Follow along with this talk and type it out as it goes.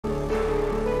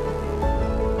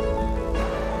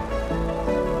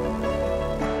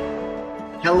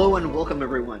Hello and welcome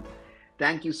everyone.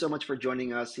 Thank you so much for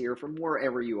joining us here from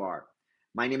wherever you are.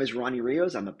 My name is Ronnie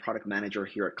Rios. I'm a product manager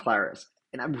here at Claris,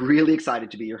 and I'm really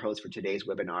excited to be your host for today's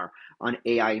webinar on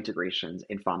AI integrations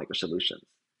in FileMaker solutions.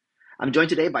 I'm joined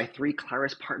today by 3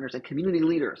 Claris partners and community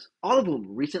leaders, all of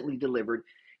whom recently delivered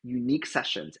unique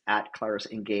sessions at Claris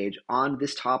Engage on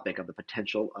this topic of the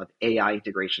potential of AI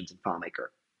integrations in FileMaker.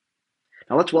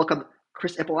 Now let's welcome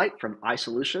Cris Ippolite from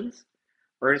iSolutions,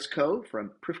 Ernest Koe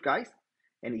from Geist,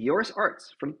 and Joris Aart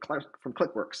from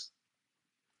Clickworks.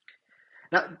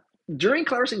 Now, during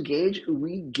Claris Engage,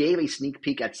 we gave a sneak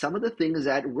peek at some of the things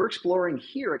that we're exploring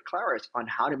here at Claris on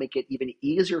how to make it even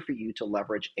easier for you to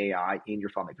leverage AI in your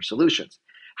FileMaker solutions.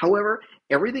 However,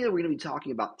 everything that we're going to be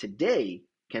talking about today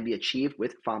can be achieved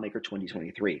with FileMaker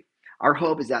 2023. Our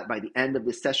hope is that by the end of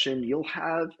this session, you'll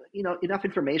have enough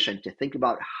information to think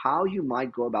about how you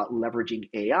might go about leveraging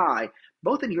AI,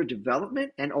 both in your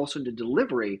development and also in the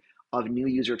delivery of new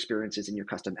user experiences in your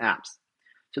custom apps.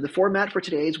 So the format for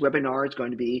today's webinar is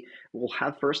going to be, we'll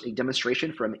have first a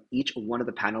demonstration from each one of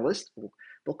the panelists.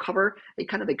 They'll cover a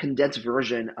kind of a condensed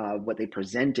version of what they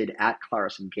presented at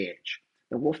Claris Engage.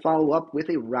 And we'll follow up with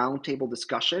a roundtable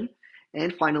discussion.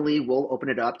 And finally, we'll open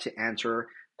it up to answer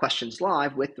questions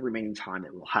live with the remaining time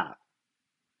that we'll have.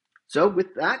 So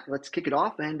with that, let's kick it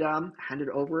off and hand it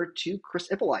over to Cris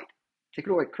Ippolite. Take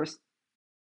it away, Cris.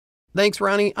 Thanks,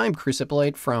 Ronnie. I'm Cris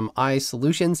Ippolite from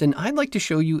iSolutions, and I'd like to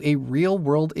show you a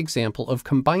real-world example of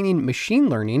combining machine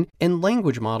learning and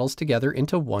language models together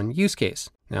into one use case.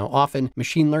 Now, often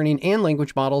machine learning and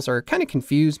language models are kind of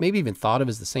confused, maybe even thought of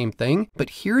as the same thing, but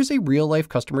here's a real-life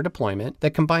customer deployment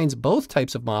that combines both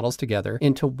types of models together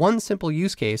into one simple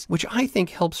use case, which I think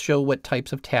helps show what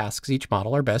types of tasks each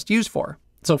model are best used for.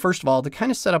 So first of all, to kind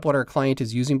of set up what our client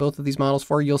is using both of these models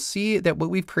for, you'll see that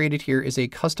what we've created here is a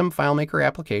custom FileMaker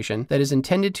application that is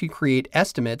intended to create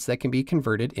estimates that can be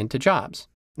converted into jobs.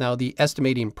 Now, the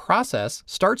estimating process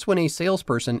starts when a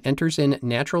salesperson enters in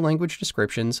natural language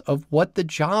descriptions of what the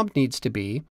job needs to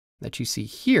be that you see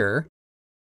here.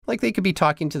 Like they could be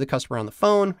talking to the customer on the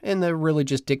phone, and they're really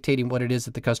just dictating what it is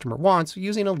that the customer wants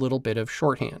using a little bit of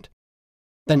shorthand.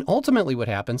 Then ultimately what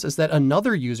happens is that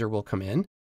another user will come in,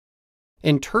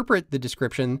 interpret the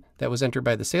description that was entered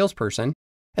by the salesperson,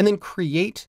 and then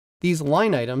create these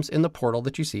line items in the portal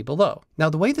that you see below.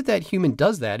 Now, the way that that human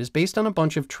does that is based on a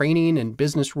bunch of training and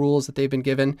business rules that they've been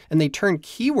given, and they turn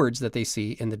keywords that they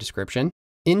see in the description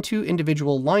into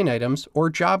individual line items or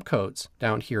job codes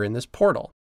down here in this portal.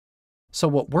 So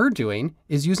what we're doing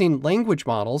is using language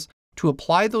models to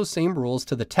apply those same rules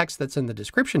to the text that's in the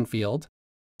description field,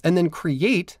 and then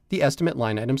create the estimate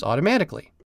line items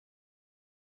automatically.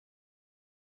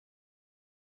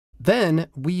 Then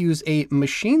we use a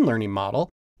machine learning model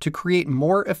to create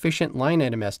more efficient line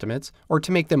item estimates or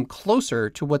to make them closer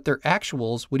to what their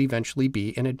actuals would eventually be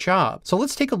in a job. So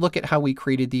let's take a look at how we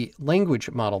created the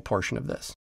language model portion of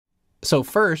this. So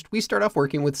first, we start off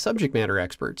working with subject matter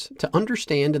experts to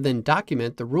understand and then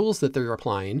document the rules that they're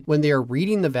applying when they are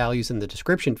reading the values in the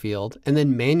description field and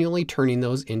then manually turning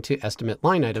those into estimate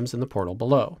line items in the portal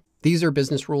below. These are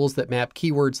business rules that map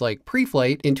keywords like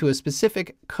pre-flight into a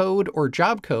specific code or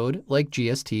job code like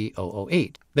GST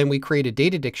 008. Then we create a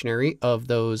data dictionary of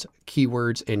those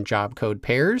keywords and job code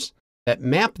pairs that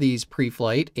map these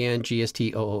pre-flight and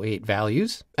GST 008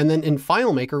 values. And then in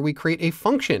FileMaker, we create a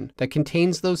function that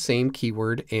contains those same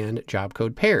keyword and job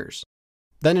code pairs.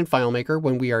 Then in FileMaker,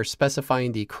 when we are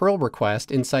specifying the curl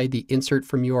request inside the insert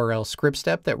from URL script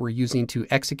step that we're using to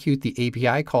execute the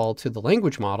API call to the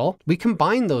language model, we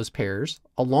combine those pairs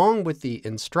along with the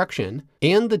instruction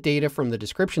and the data from the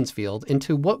descriptions field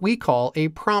into what we call a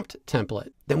prompt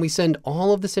template. Then we send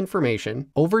all of this information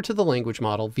over to the language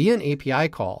model via an API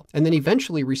call, and then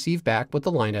eventually receive back what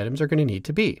the line items are going to need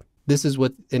to be. This is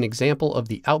what an example of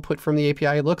the output from the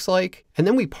API looks like. And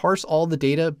then we parse all the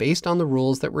data based on the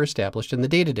rules that were established in the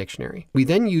data dictionary. We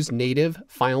then use native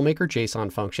FileMaker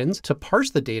JSON functions to parse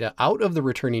the data out of the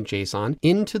returning JSON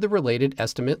into the related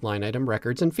estimate line item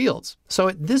records and fields. So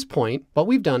at this point, what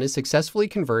we've done is successfully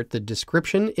convert the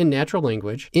description in natural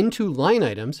language into line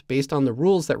items based on the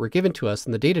rules that were given to us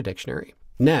in the data dictionary.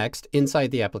 Next, inside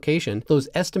the application, those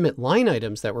estimate line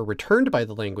items that were returned by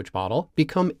the language model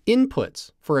become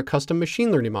inputs for a custom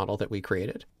machine learning model that we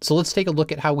created. So let's take a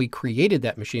look at how we created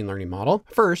that machine learning model.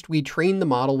 First, we trained the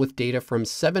model with data from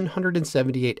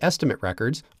 778 estimate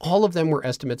records. All of them were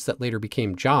estimates that later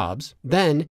became jobs.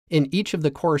 Then, In each of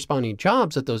the corresponding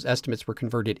jobs that those estimates were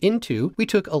converted into, we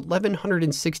took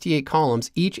 1,168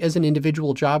 columns, each as an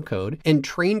individual job code, and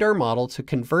trained our model to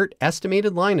convert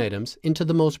estimated line items into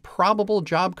the most probable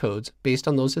job codes based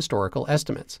on those historical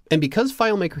estimates. And because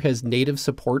FileMaker has native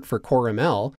support for Core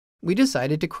ML, we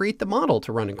decided to create the model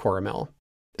to run in Core ML.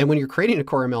 And when you're creating a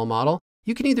Core ML model,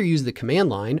 you can either use the command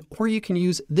line or you can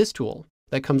use this tool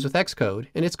that comes with Xcode,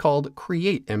 and it's called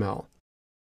Create ML.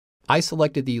 I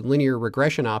selected the linear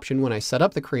regression option when I set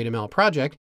up the Create ML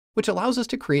project, which allows us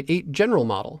to create a general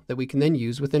model that we can then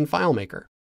use within FileMaker.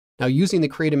 Now, using the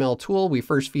Create ML tool, we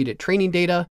first feed it training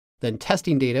data, then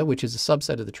testing data, which is a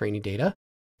subset of the training data.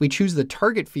 We choose the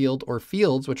target field or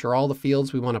fields, which are all the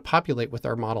fields we want to populate with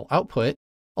our model output,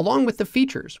 along with the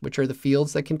features, which are the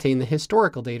fields that contain the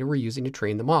historical data we're using to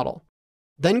train the model.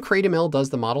 Then Create ML does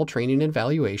the model training and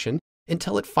evaluation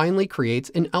until it finally creates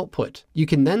an output. You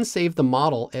can then save the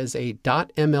model as a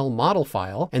 .ml model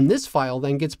file, and this file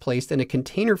then gets placed in a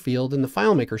container field in the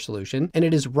FileMaker solution, and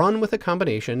it is run with a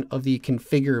combination of the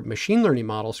configure machine learning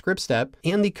model script step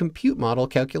and the compute model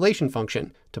calculation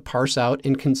function to parse out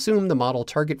and consume the model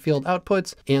target field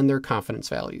outputs and their confidence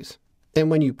values. And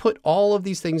when you put all of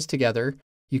these things together,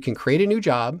 you can create a new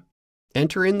job,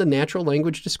 enter in the natural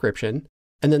language description,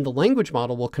 and then the language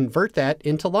model will convert that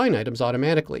into line items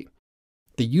automatically.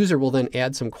 The user will then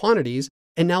add some quantities,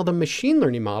 and now the machine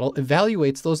learning model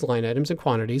evaluates those line items and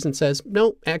quantities and says,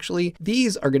 no, actually,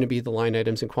 these are going to be the line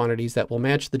items and quantities that will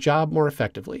match the job more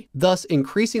effectively, thus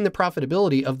increasing the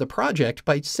profitability of the project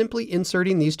by simply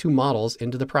inserting these two models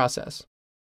into the process.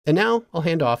 And now I'll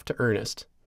hand off to Ernest.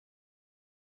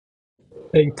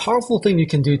 A powerful thing you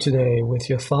can do today with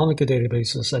your FileMaker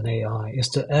databases and AI is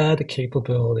to add a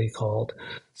capability called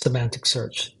semantic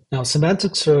search. Now,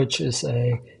 semantic search is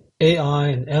a AI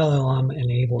and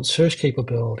LLM-enabled search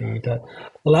capability that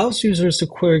allows users to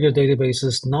query your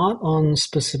databases not on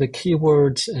specific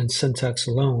keywords and syntax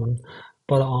alone,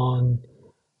 but on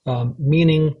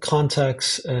meaning,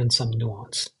 context, and some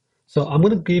nuance. So I'm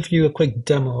going to give you a quick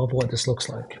demo of what this looks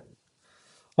like.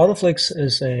 Autoflix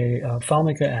is a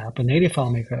FileMaker app, a native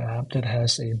FileMaker app that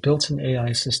has a built-in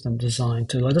AI system designed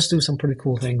to let us do some pretty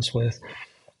cool things with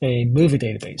a movie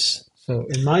database. So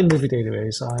in my movie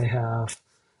database, I have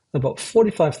about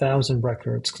 45,000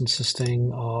 records consisting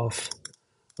of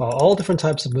all different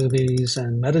types of movies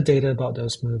and metadata about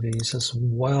those movies, as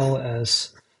well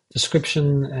as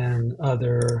description and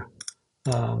other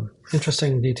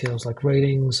interesting details like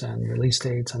ratings and release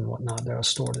dates and whatnot that are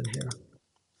stored in here.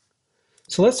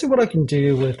 So let's see what I can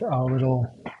do with our little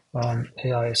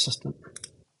AI assistant.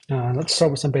 Let's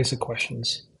start with some basic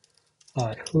questions.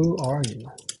 Hi, who are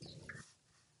you?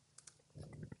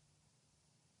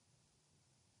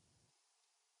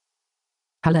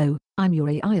 Hello, I'm your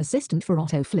AI assistant for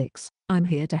Autoflix. I'm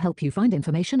here to help you find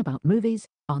information about movies,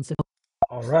 answer.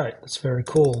 All right, that's very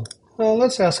cool. Well,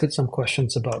 let's ask it some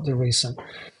questions about the recent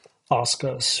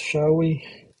Oscars, shall we?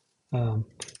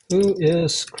 Who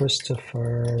is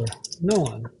Christopher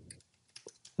Nolan?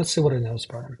 Let's see what it knows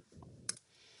about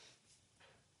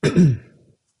him.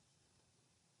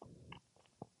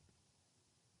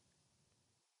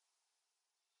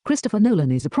 Christopher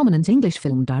Nolan is a prominent English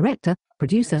film director,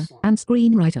 producer, and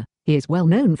screenwriter. He is well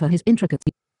known for his intricate...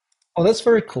 Oh, that's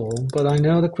very cool, but I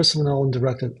know that Christopher Nolan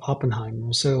directed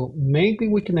Oppenheimer, so maybe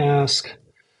we can ask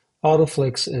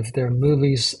Autoflix if there are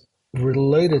movies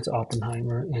related to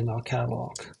Oppenheimer in our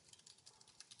catalog.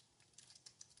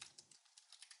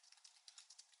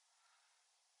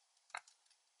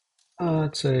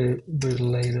 I'd say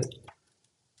related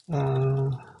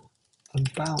about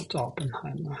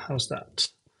Oppenheimer. How's that?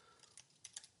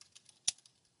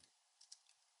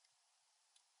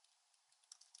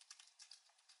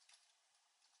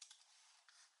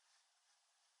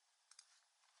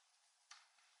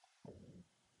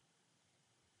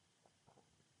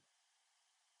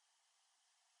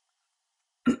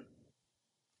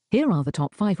 Here are the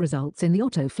top 5 results in the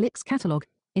Autoflix catalog.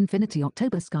 Infinity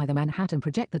October Sky, the Manhattan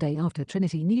Project, the day after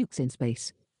Trinity nukes in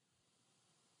space.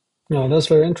 No, that's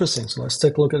very interesting. So let's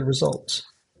take a look at the results.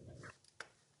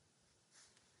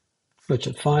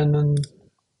 Richard Feynman.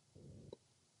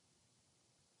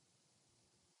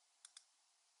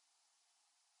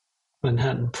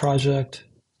 Manhattan Project,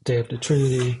 Day of the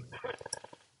Trinity.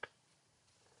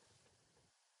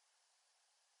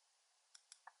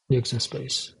 Nukes in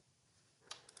space.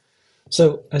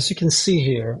 So as you can see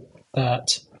here,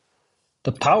 that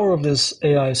the power of this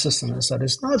AI system is that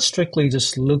it's not strictly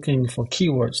just looking for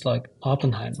keywords like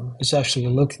Oppenheimer. It's actually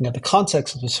looking at the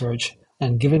context of the search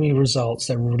and giving me results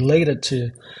that were related to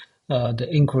the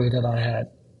inquiry that I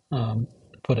had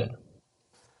put in.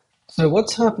 So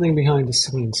what's happening behind the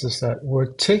scenes is that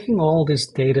we're taking all this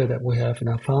data that we have in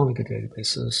our FileMaker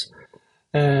databases,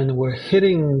 and we're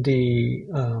hitting the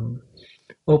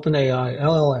OpenAI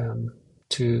LLM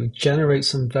to generate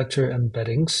some vector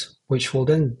embeddings, which will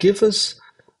then give us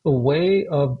a way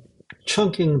of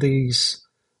chunking these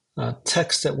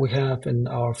text that we have in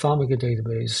our FileMaker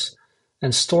database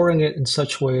and storing it in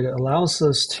such a way that allows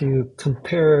us to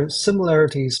compare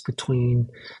similarities between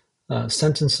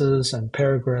sentences and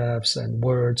paragraphs and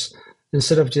words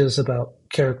instead of just about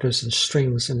characters and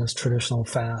strings in this traditional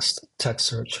fast text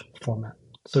search format.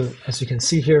 So as you can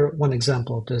see here, one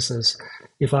example of this is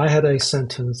if I had a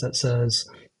sentence that says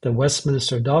the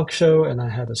Westminster Dog Show, and I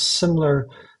had a similar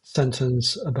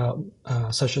sentence about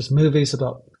such as movies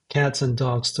about cats and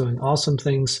dogs doing awesome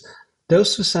things,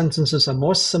 those two sentences are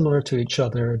more similar to each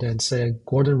other than, say,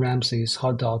 Gordon Ramsay's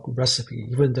hot dog recipe,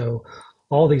 even though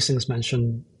all these things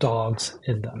mention dogs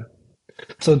in them.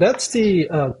 So that's the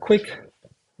quick,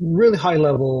 really high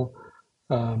level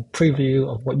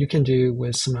preview of what you can do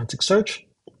with semantic search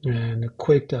and a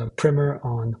quick primer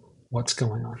on what's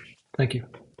going on. Thank you.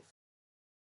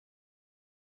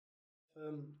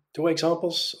 Two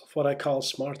examples of what I call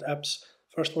smart apps.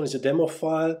 First one is a demo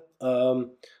file,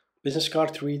 business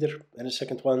card reader, and the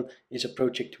second one is a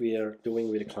project we are doing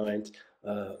with a client,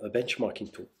 a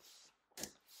benchmarking tool.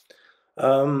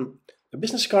 The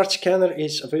business card scanner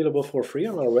is available for free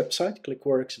on our website,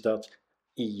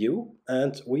 clickworks.eu,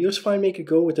 and we use FileMaker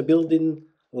Go with a built-in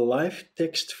live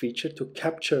text feature to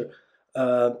capture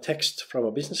text from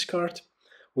a business card.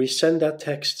 We send that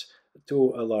text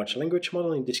to a large language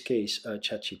model, in this case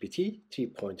ChatGPT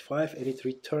 3.5, and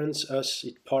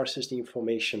it parses the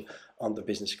information on the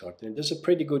business card. And it does a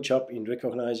pretty good job in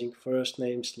recognizing first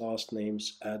names, last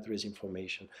names, address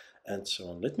information, and so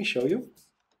on. Let me show you.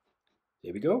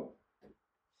 Here we go.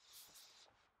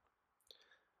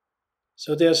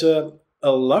 So there's a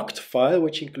locked file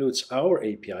which includes our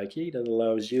API key that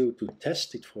allows you to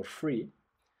test it for free.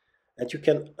 And you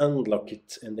can unlock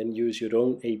it and then use your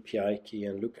own API key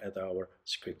and look at our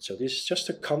script. So this is just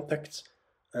a contact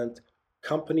and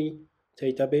company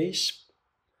database.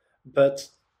 But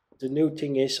the new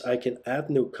thing is I can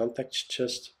add new contacts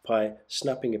just by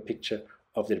snapping a picture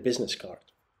of their business card.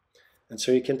 And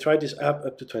so you can try this app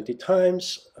up to 20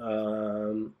 times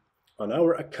on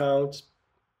our account.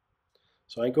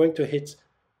 So I'm going to hit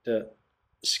the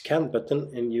scan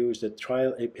button and use the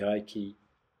trial API key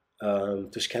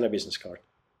to scan a business card.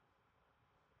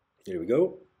 Here we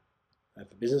go. I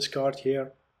have a business card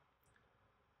here.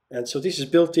 And so this is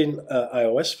built-in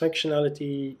iOS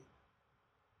functionality.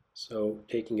 So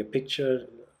taking a picture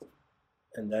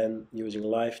and then using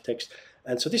live text.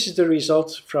 And so this is the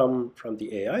result from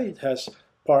the AI. It has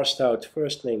parsed out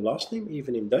first name, last name,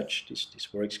 even in Dutch.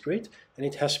 This works great. And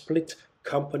it has split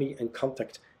company and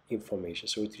contact information.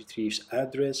 So it retrieves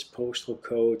address, postal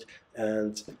code,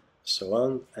 and so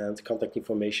on, and contact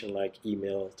information like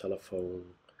email, telephone,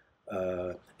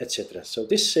 etc. So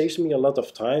this saves me a lot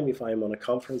of time. If I'm on a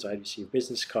conference, I receive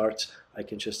business cards, I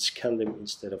can just scan them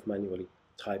instead of manually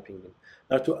typing them.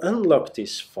 Now to unlock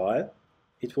this file,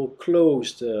 it will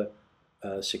close the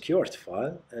secured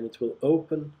file and it will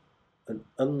open an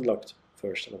unlocked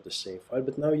version of the same file,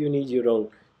 but now you need your own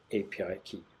API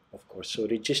key, of course. So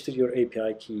register your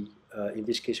API key, in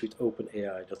this case with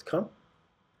openai.com.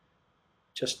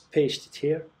 Just paste it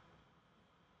here.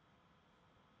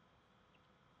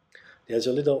 There's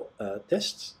a little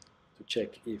test to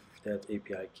check if that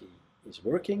API key is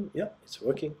working. Yeah, it's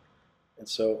working. And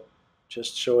so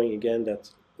just showing again that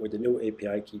with the new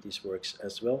API key this works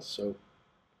as well. So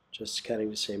just scanning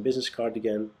the same business card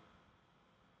again.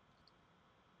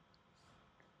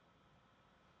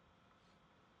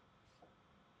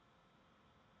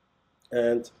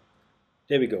 And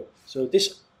there we go. So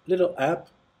this little app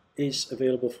is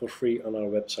available for free on our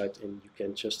website, and you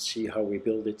can just see how we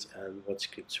build it and what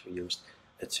scripts we used,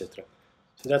 etc.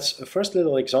 So that's a first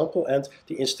little example, and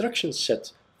the instruction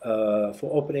set for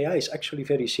OpenAI is actually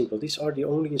very simple. These are the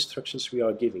only instructions we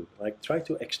are giving, like try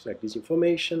to extract this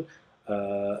information,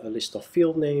 a list of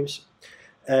field names,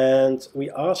 and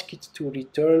we ask it to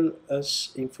return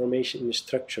us information in a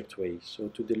structured way, so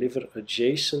to deliver a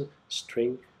JSON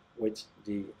string with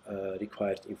the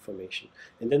required information.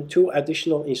 And then 2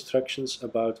 additional instructions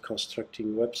about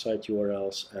constructing website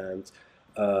URLs and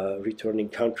returning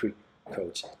country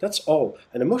codes. That's all.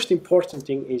 And the most important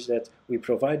thing is that we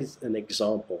provided an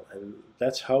example, and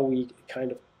that's how we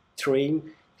kind of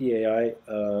train the AI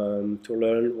to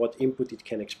learn what input it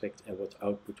can expect and what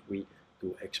output we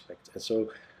do expect. And so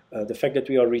the fact that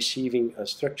we are receiving a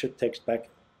structured text back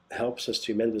helps us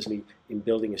tremendously in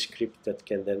building a script that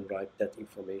can then write that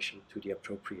information to the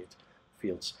appropriate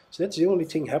fields. So that's the only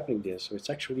thing happening there. So it's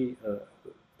actually a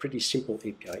pretty simple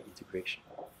API integration.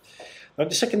 Now,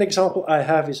 the second example I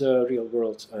have is a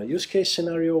real-world use case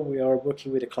scenario. We are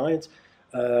working with a client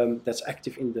that's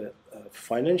active in the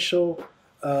financial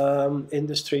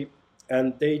industry,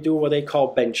 and they do what they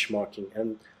call benchmarking.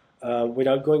 And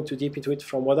without going too deep into it,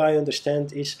 from what I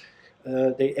understand is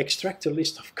they extract a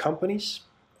list of companies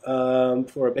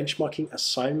for a benchmarking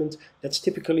assignment. That's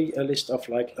typically a list of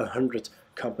like 100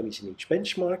 companies in each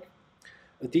benchmark.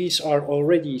 These are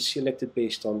already selected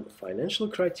based on financial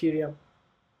criteria.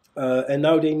 And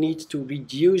now they need to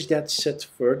reduce that set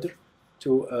further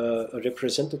to a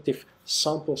representative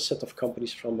sample set of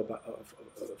companies from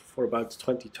for about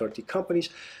 20-30 companies.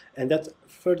 And that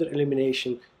further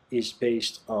elimination is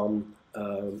based on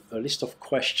a list of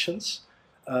questions.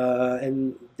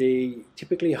 And they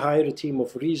typically hire a team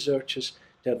of researchers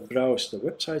that browse the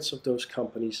websites of those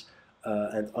companies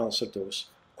and answer those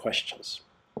questions.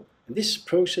 And this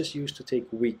process used to take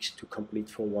weeks to complete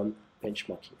for one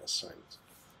benchmarking assignment.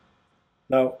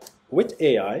 Now, with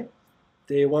AI,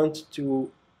 they want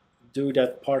to do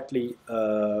that partly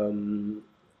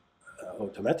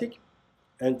automatic,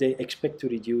 and they expect to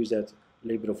reduce that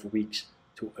labor of weeks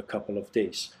to a couple of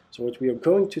days. So what we are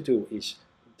going to do is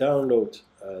download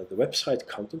the website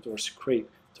content or scrape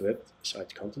the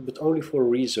website content, but only for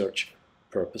research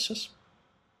purposes.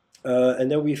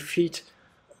 And then we feed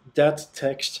that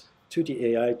text to the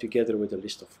AI together with a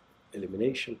list of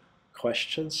elimination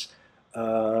questions.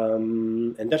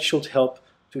 And that should help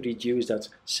to reduce that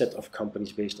set of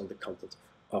companies based on the content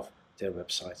of their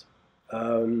website.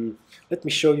 Let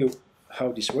me show you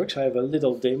how this works. I have a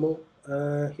little demo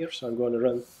here, so I'm going to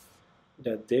run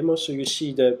that demo. So you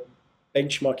see the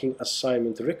benchmarking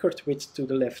assignment record with, to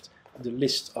the left, the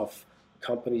list of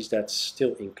companies that's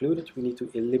still included. We need to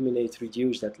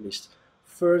reduce that list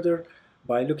further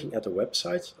by looking at the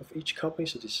website of each company.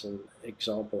 So this is an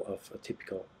example of a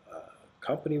typical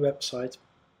company website.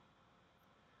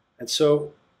 And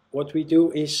so what we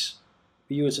do is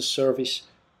we use a service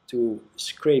to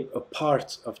scrape a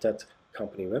part of that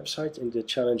company website, and the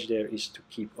challenge there is to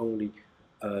keep only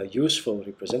useful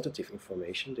representative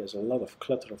information. There's a lot of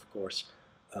clutter, of course,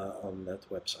 on that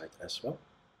website as well.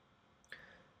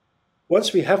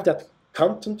 Once we have that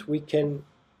content, we can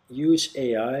use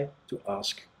AI to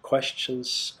ask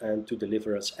questions and to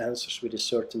deliver us answers with a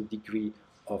certain degree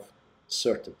of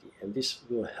certainty, and this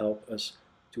will help us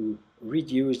to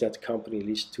reduce that company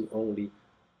list to only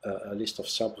a list of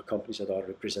sample companies that are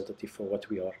representative for what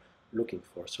we are looking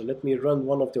for. So let me run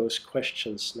one of those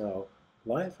questions now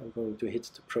live. I'm going to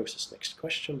hit the process next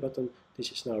question button.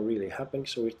 This is now really happening.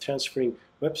 So we're transferring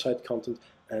website content,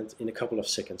 and in a couple of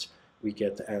seconds we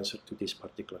get the answer to this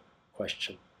particular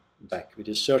question back. With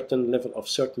a certain level of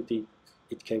certainty,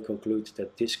 it can conclude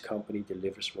that this company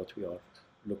delivers what we are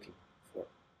looking for.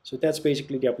 So that's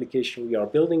basically the application we are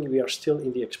building. We are still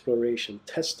in the exploration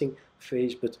testing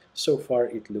phase, but so far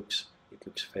it looks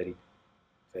very,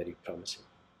 very promising.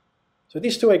 So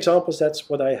these two examples, that's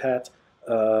what I had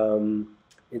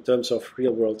in terms of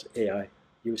real-world AI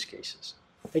use cases.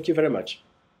 Thank you very much.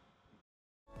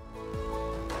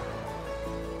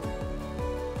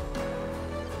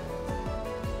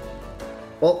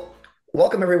 Well,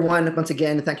 welcome everyone. Once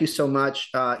again, thank you so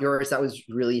much. Joris, that was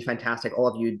really fantastic. All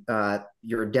of you,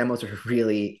 your demos are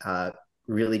really,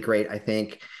 really great. I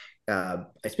think I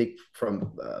speak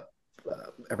from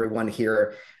everyone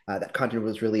here. That content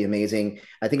was really amazing.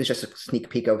 I think it's just a sneak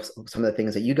peek of some of the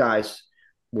things that you guys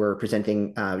were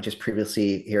presenting just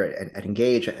previously here at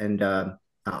Engage. And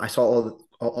I saw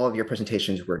all of your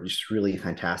presentations were just really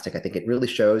fantastic. I think it really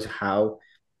shows how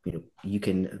you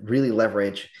can really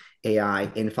leverage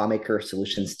AI in FileMaker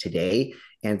solutions today,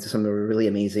 and some really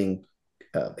amazing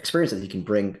experiences that you can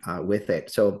bring with it.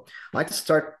 So I'd like to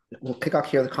start. We'll kick off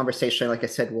here the conversation. Like I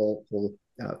said, we'll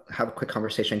have a quick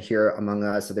conversation here among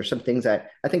us. So there's some things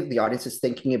that I think the audience is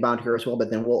thinking about here as well,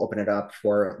 but then we'll open it up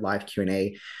for live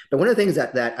Q&A. But one of the things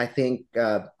that I think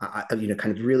kind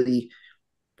of really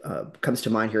comes to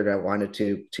mind here that I wanted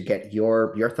to get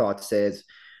your thoughts is,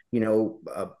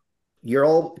 you're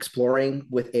all exploring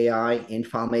with AI in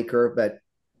FileMaker, but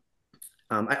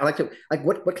I like to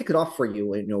what kicked it off for you?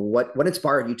 What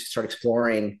inspired you to start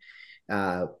exploring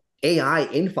AI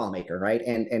in FileMaker, right?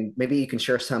 And maybe you can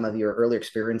share some of your early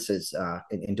experiences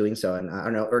in doing so. And I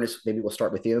don't know, Ernest, maybe we'll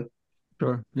start with you.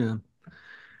 Sure, yeah.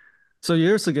 So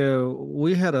years ago,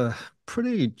 we had a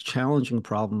pretty challenging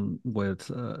problem with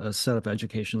a set of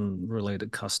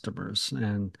education-related customers,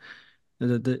 and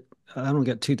I don't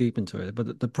get too deep into it,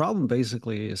 but the problem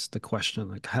basically is the question,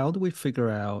 like, how do we figure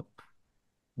out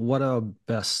what are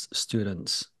best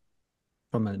students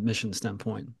from an admission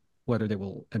standpoint, whether they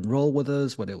will enroll with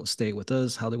us, whether they will stay with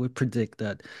us? How do we predict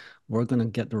that we're going to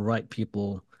get the right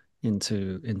people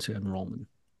into enrollment?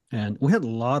 And we had a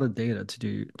lot of data to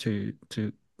do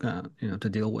to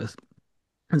deal with.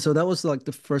 And so that was like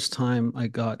the first time I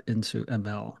got into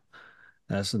ML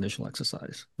as an initial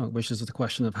exercise, which is the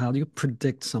question of how do you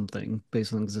predict something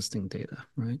based on existing data,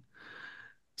 right?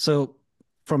 So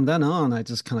from then on, I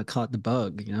just kind of caught the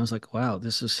bug. I was like, wow,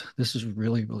 this is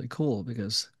really, really cool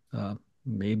because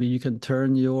maybe you can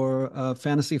turn your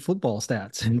fantasy football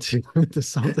stats into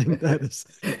something that is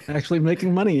actually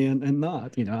making money and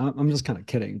not. I'm just kind of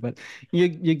kidding, but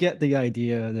you get the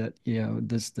idea that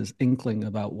this inkling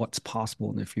about what's possible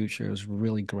in the future is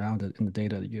really grounded in the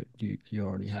data that you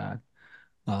already had.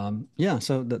 Yeah,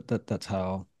 so that's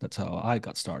how I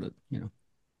got started.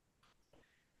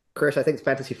 Cris, I think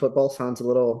fantasy football sounds a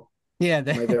little Yeah,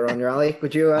 maybe around your alley.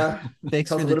 Would you thanks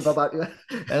tell us for a little bit about you?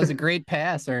 that was a great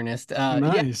pass, Ernest. Yeah,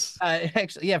 Nice.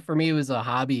 actually, yeah, for me it was a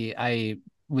hobby. I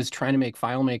was trying to make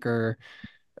FileMaker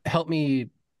help me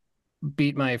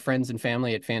beat my friends and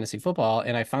family at fantasy football,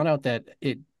 and I found out that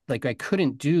I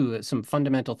couldn't do some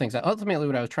fundamental things. Ultimately,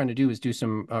 what I was trying to do was do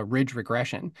some ridge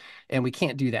regression, and we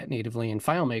can't do that natively in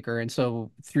FileMaker. And so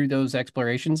through those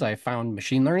explorations, I found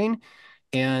machine learning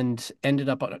and ended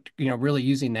up really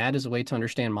using that as a way to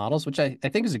understand models, which I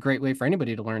think is a great way for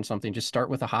anybody to learn something. Just start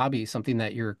with a hobby, something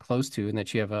that you're close to and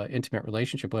that you have an intimate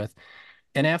relationship with.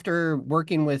 And after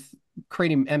working with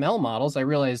creating ML models, I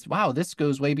realized, wow, this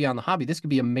goes way beyond the hobby. This could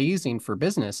be amazing for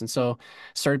business. And so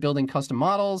started building custom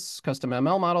models, custom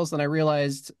ML models. Then I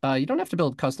realized you don't have to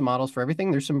build custom models for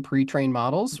everything. There's some pre-trained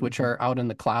models, which are out in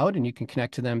the cloud, and you can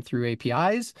connect to them through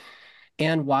APIs.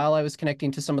 And while I was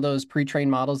connecting to some of those pre-trained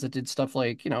models that did stuff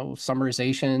like,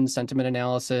 summarization, sentiment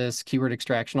analysis, keyword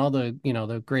extraction, all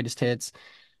the greatest hits,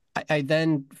 I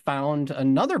then found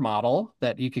another model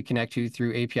that you could connect to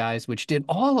through APIs, which did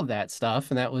all of that stuff.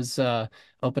 And that was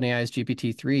OpenAI's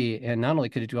GPT-3. And not only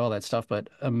could it do all that stuff, but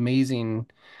amazing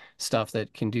stuff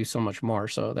that can do so much more.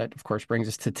 So that, of course, brings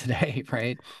us to today,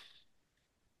 right?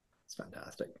 It's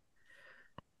fantastic.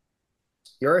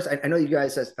 Yours, I know you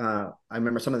guys. I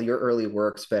remember some of your early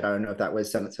works, but I don't know if that was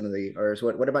some of the others.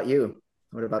 What about you?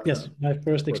 What about Yes, my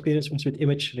first experience was with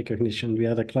image recognition. We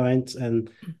had a client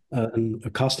and a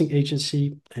casting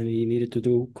agency, and he needed to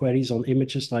do queries on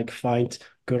images like find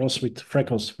girls with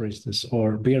freckles, for instance,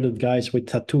 or bearded guys with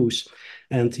tattoos.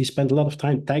 And he spent a lot of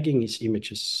time tagging his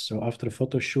images. So after a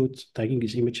photo shoot, tagging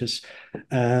his images.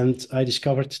 And I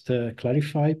discovered the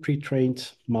Clarify pre-trained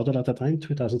model at the time,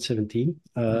 2017,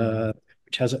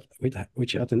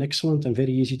 which had an excellent and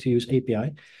very easy to use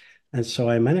API. And so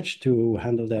I managed to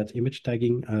handle that image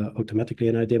tagging automatically,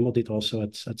 and I demoed it also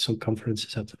at some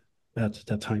conferences at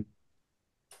that time.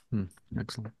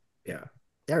 Excellent. Yeah,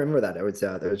 I remember that. That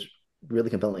was really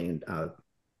compelling.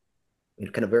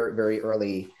 Kind of very very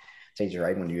early stages,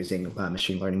 right, when you're using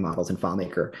machine learning models in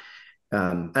FileMaker.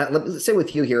 Let's say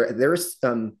with you here, there's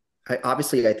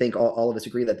obviously I think all of us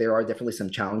agree that there are definitely some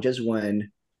challenges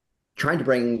when trying to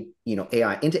bring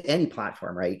AI into any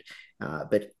platform, right?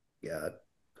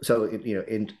 So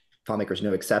in FileMaker is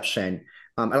no exception.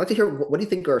 I'd like to hear what do you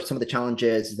think are some of the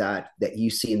challenges that you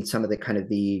see in some of the kind of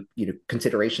the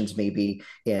considerations maybe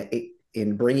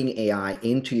in bringing AI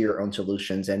into your own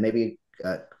solutions, and maybe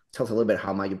tell us a little bit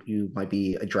how you might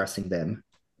be addressing them.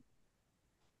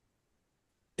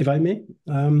 If I may,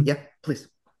 yeah, please.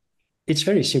 It's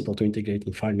very simple to integrate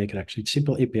in FileMaker. Actually, it's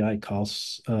simple API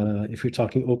calls. If you're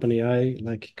talking OpenAI,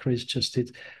 like Cris just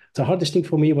did, the hardest thing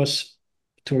for me was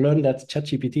to learn that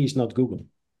ChatGPT is not Google,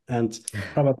 and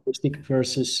probabilistic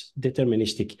versus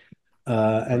deterministic.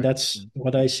 And that's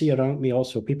what I see around me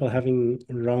also, people having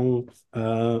wrong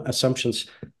assumptions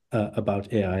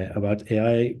about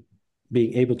AI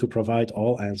being able to provide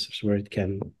all answers where it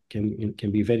can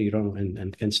be very wrong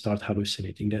and can start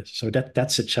hallucinating that. So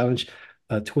that's a challenge,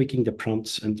 tweaking the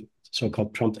prompts and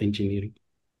so-called prompt engineering.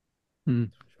 Yeah.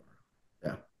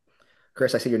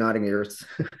 Cris, I see you're nodding yours.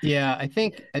 Yeah, I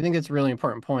think that's a really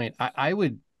important point.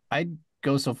 I'd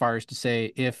go so far as to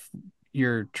say if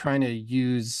you're trying to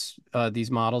use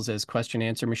these models as question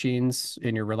answer machines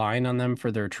and you're relying on them for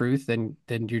their truth, then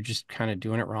you're just kind of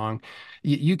doing it wrong.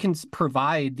 You can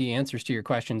provide the answers to your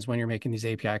questions when you're making these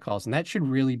API calls, and that should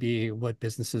really be what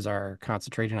businesses are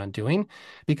concentrating on doing,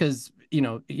 because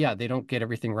yeah, they don't get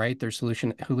everything right. There's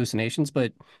hallucinations,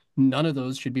 but none of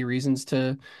those should be reasons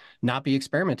to not be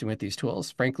experimenting with these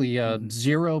tools. Frankly,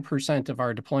 0% of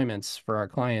our deployments for our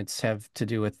clients have to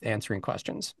do with answering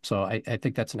questions. So I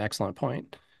think that's an excellent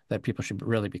point that people should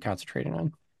really be concentrating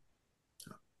on.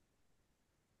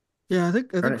 Yeah, I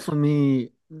think Ernest. for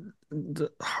me,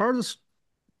 the hardest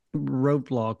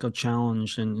roadblock or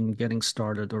challenge in getting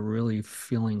started or really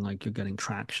feeling like you're getting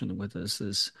traction with this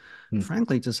is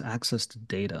frankly just access to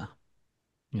data,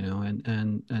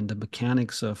 and the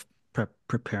mechanics of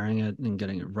preparing it and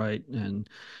getting it right, and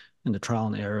the trial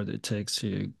and error that it takes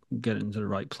to get it into the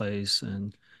right place,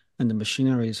 and the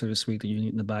machinery, so to speak, that you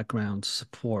need in the background to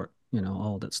support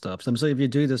all that stuff. So if you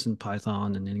do this in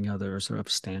Python and any other sort of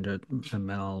standard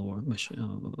ML or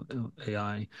machine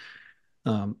AI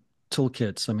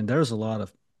toolkits, I mean, there's a lot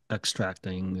of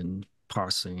extracting and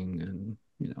parsing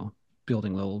and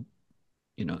building little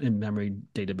in-memory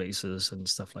databases and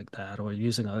stuff like that, or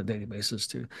using other databases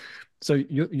too. So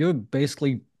you're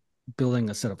basically building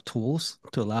a set of tools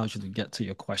to allow you to get to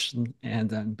your question, and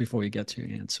then before you get to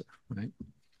your answer, right?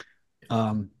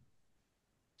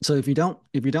 So if you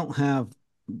don't have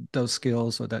those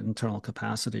skills or that internal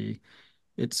capacity,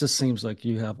 it just seems like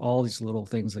you have all these little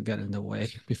things that get in the way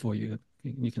before you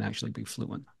can actually be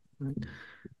fluent, right?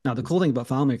 Now, the cool thing about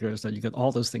FileMaker is that you get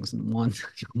all those things in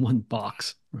one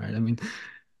box, right? I mean,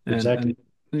 Exactly.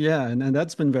 and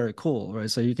that's been very cool, right?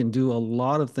 So you can do a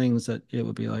lot of things that it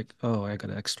would be like, oh, I got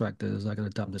to extract this, I got to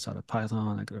dump this out of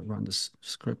Python, I got to run this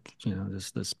script,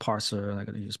 this parser, I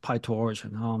got to use PyTorch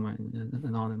and on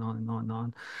and on and on and on and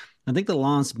on. I think the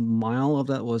last mile of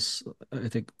that was, I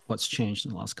think, what's changed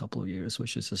in the last couple of years,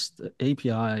 which is just the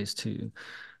APIs to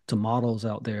models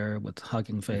out there with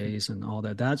Hugging Face and all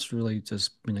that. That's really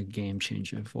just been a game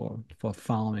changer for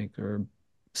FileMaker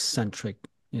centric,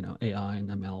 AI and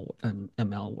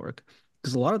ML work.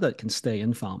 Because a lot of that can stay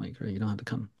in FileMaker. You don't have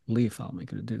to leave FileMaker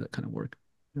to do that kind of work.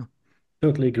 Yeah.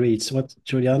 Totally agree. It's what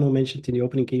Giuliano mentioned in the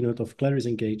opening keynote of Claris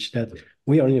Engage, that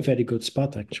we are in a very good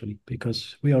spot, actually,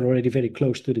 because we are already very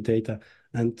close to the data.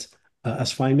 And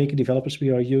as FileMaker developers, we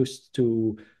are used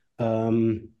to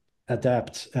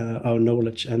adapt our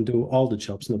knowledge and do all the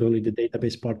jobs, not only the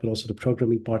database part, but also the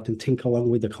programming part, and think along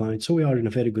with the client. So we are in a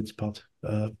very good spot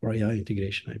for AI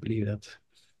integration. I believe that.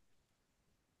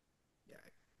 Yeah,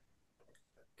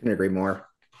 I couldn't agree more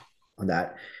on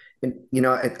that. And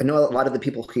I know a lot of the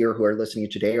people here who are listening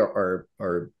today are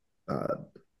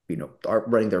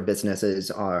running their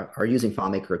businesses, are using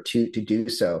FileMaker to do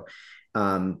so.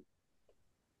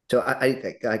 So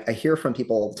I hear from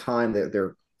people all the time that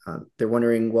they're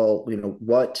wondering, well,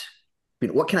 what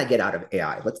can I get out of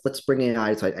AI? Let's bring in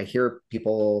AI. So I hear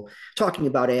people talking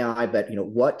about AI, but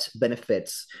what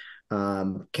benefits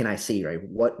can I see, right?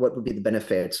 What would be the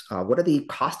benefits? What are the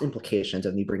cost implications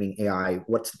of me bringing AI?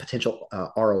 What's the potential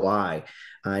ROI?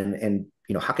 And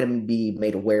how can I be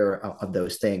made aware of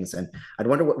those things? And I'd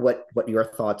wonder what your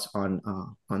thoughts on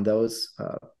those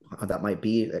on that might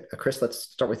be. Cris, let's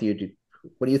start with you.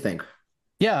 What do you think?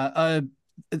 Yeah,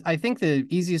 I think the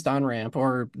easiest on-ramp,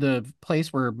 or the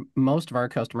place where most of our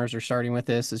customers are starting with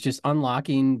this, is just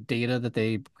unlocking data that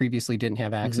they previously didn't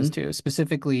have access to,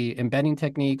 specifically embedding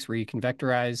techniques where you can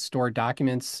vectorize, store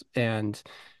documents, and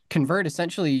convert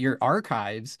essentially your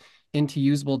archives into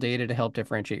usable data to help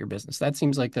differentiate your business. That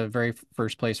seems like the very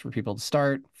first place for people to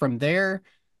start. From there,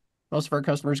 most of our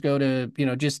customers go to,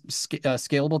 just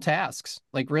scalable tasks,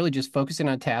 like really just focusing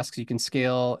on tasks you can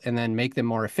scale and then make them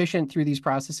more efficient through these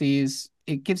processes.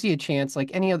 It gives you a chance,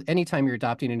 like anytime you're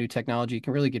adopting a new technology, you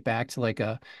can really get back to like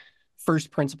a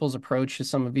first principles approach to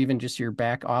some of even just your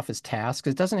back office tasks.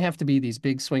 It doesn't have to be these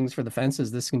big swings for the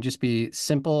fences. This can just be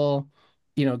simple,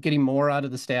 getting more out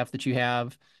of the staff that you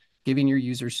have, giving your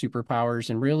users superpowers,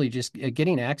 and really just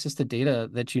getting access to data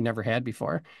that you never had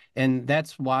before. And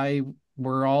that's why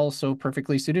we're all so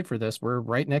perfectly suited for this. We're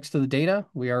right next to the data.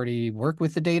 We already work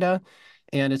with the data,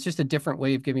 and it's just a different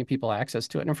way of giving people access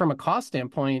to it. And from a cost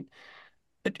standpoint,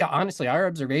 honestly, our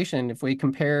observation, if we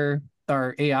compare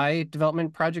our AI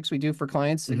development projects we do for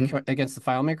clients against the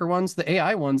FileMaker ones, the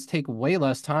AI ones take way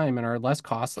less time and are less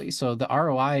costly. So the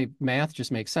ROI math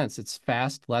just makes sense. It's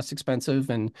fast, less expensive,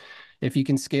 and if you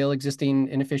can scale existing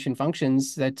inefficient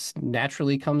functions, that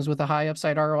naturally comes with a high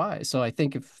upside ROI. So I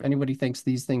think if anybody thinks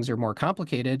these things are more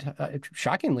complicated,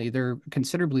 shockingly, they're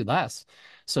considerably less.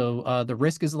 So the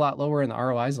risk is a lot lower and the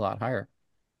ROI is a lot higher.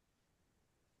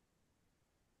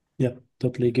 Yeah,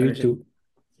 totally agree.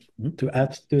 To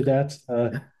add to that,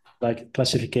 like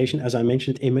classification, as I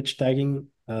mentioned, image tagging,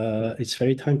 it's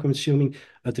very time consuming.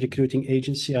 At the recruiting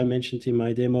agency I mentioned in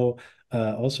my demo,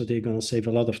 also they're going to save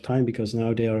a lot of time, because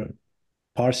now they are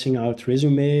parsing out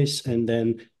resumes and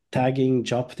then tagging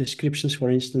job descriptions, for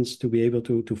instance, to be able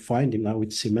to find them. Now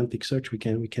with semantic search, we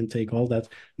can take all that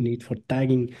need for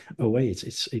tagging away.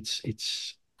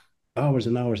 It's hours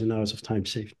and hours and hours of time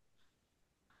saved.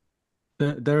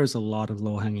 There is a lot of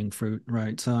low-hanging fruit,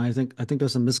 right? So I think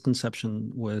there's a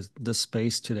misconception with this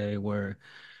space today where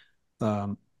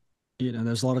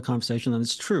there's a lot of conversation, and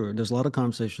it's true. There's a lot of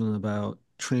conversation about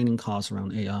training costs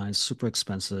around AI. It's super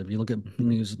expensive. You look at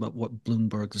news about what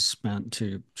Bloomberg has spent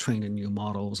to train in new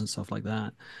models and stuff like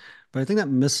that. But I think that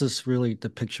misses really the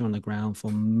picture on the ground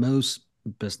for most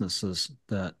businesses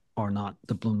that are not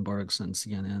the Bloombergs and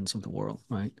CNNs of the world,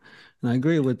 right? And I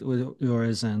agree with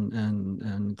Joris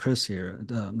and Cris here.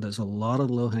 There's a lot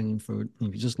of low-hanging fruit.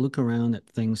 If you just look around at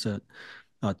things that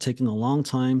are taking a long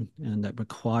time and that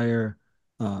require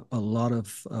a lot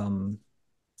of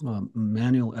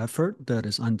manual effort that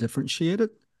is undifferentiated,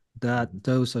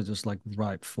 those are just like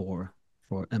ripe for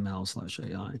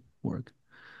ML/AI work.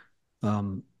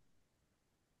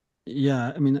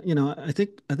 Yeah, I mean, I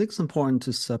think it's important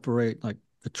to separate like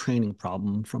the training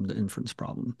problem from the inference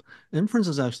problem. Inference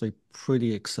is actually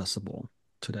pretty accessible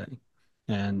today.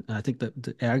 And I think that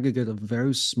the aggregate of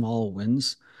very small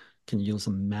wins can yield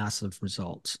some massive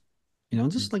results.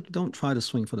 Just like don't try to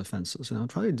swing for the fences,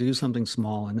 try to do something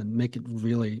small and then make it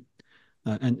really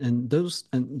and those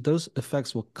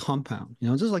effects will compound.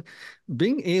 Just like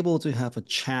being able to have a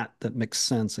chat that makes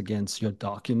sense against your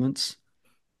documents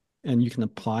and you can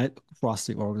apply it across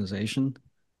the organization,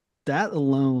 that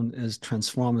alone is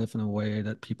transformative in a way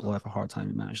that people have a hard time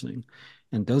imagining.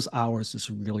 And those hours just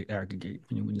really aggregate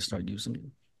when you start using it.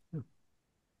 Yeah.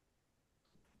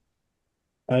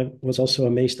 I was also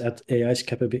amazed at AI's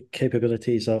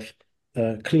capabilities of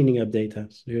cleaning up data.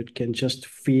 So you can just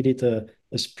feed it a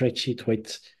spreadsheet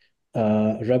with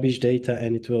rubbish data,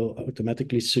 and it will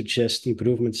automatically suggest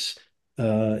improvements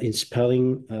in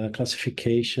spelling,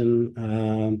 classification.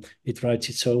 It writes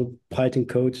its own Python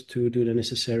code to do the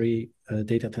necessary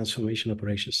data transformation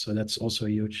operations. So that's also a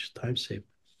huge time save.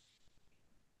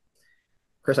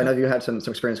 Cris, I know you had some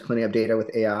experience cleaning up data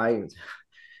with AI.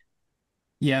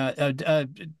 Yeah,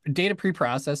 data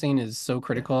pre-processing is so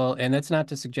critical, and that's not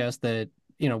to suggest that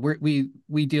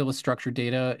we deal with structured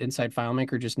data inside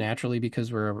FileMaker just naturally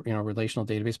because we're a relational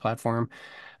database platform,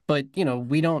 but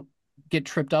we don't get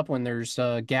tripped up when there's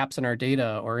gaps in our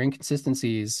data or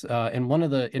inconsistencies. And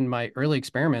in my early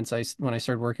experiments, when I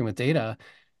started working with data,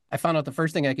 I found out the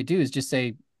first thing I could do is just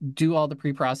say, do all the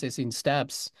pre-processing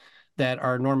steps that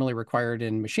are normally required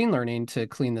in machine learning to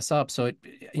clean this up. So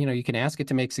you can ask it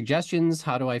to make suggestions.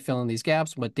 How do I fill in these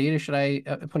gaps? What data should I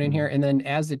put in here? And then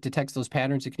as it detects those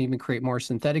patterns, it can even create more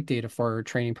synthetic data for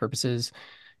training purposes,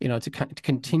 to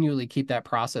continually keep that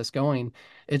process going.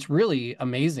 It's really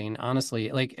amazing, honestly.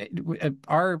 Like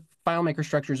our FileMaker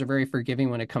structures are very forgiving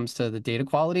when it comes to the data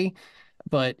quality.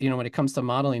 But when it comes to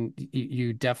modeling,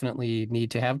 you definitely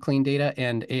need to have clean data,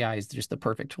 and AI is just the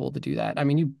perfect tool to do that. I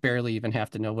mean, you barely even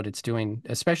have to know what it's doing,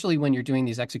 especially when you're doing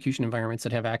these execution environments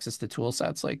that have access to tool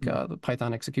sets like the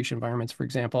Python execution environments, for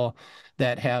example,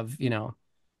 that have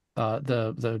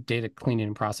the data cleaning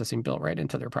and processing built right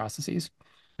into their processes.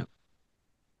 I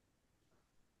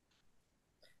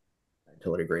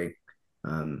totally agree.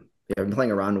 I've been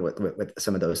playing around with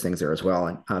some of those things there as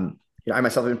well, and I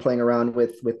myself have been playing around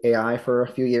with AI for a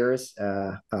few years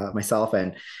myself,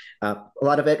 and a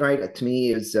lot of it, right, to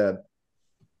me is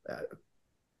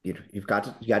you've got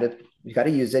to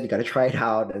use it, you got to try it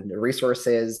out, and the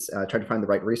resources, try to find the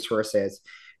right resources.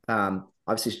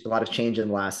 Obviously, a lot of change in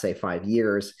the last, say, 5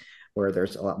 years, where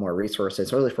there's a lot more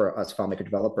resources, really for us FileMaker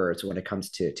developers when it comes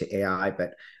to AI.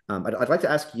 But I'd like to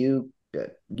ask you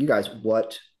guys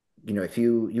what if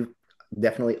you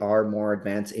definitely are more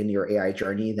advanced in your AI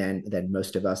journey than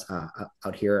most of us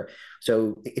out here.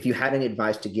 So if you had any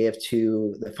advice to give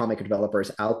to the FileMaker developers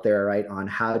out there, right, on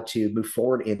how to move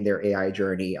forward in their AI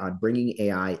journey, on bringing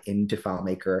AI into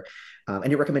FileMaker,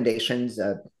 any recommendations,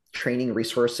 training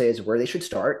resources, where they should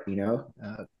start,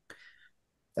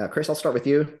 Cris, I'll start with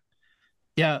you.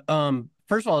 Yeah.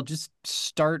 First of all, just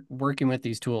start working with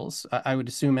these tools. I would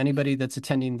assume anybody that's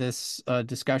attending this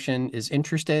discussion is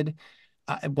interested.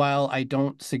 While I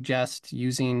don't suggest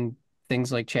using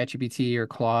things like ChatGPT or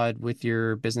Claude with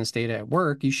your business data at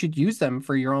work, you should use them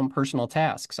for your own personal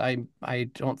tasks. I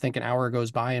don't think an hour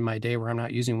goes by in my day where I'm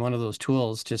not using one of those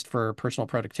tools just for personal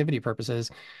productivity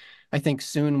purposes. I think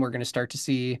soon we're going to start to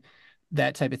see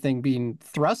that type of thing being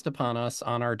thrust upon us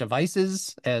on our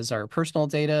devices as our personal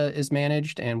data is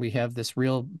managed, and we have this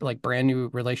real brand new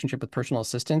relationship with personal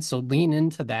assistants. So lean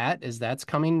into that as that's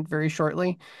coming very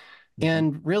shortly.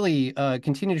 And really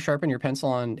continue to sharpen your pencil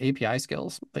on API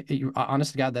skills.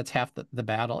 Honest to God, that's half the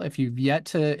battle. If you've yet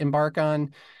to embark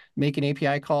on making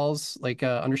API calls, like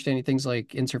understanding things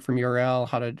like insert from URL,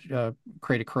 how to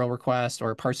create a curl request,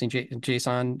 or parsing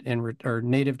JSON or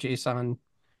native JSON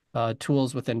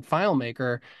tools within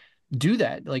FileMaker, do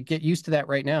that. Like, get used to that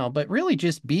right now. But really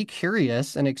just be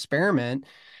curious and experiment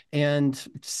and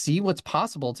see what's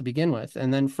possible to begin with.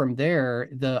 And then from there,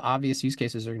 the obvious use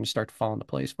cases are going to start to fall into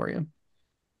place for you.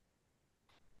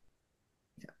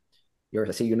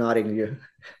 I see you nodding.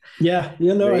 Yeah,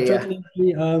 you know, I Very, totally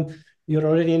agree. You're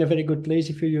already in a very good place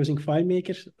if you're using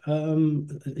FileMaker.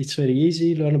 It's very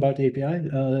easy, learn about API.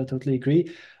 Totally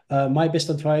agree. My best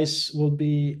advice would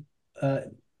be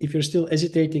if you're still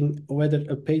hesitating whether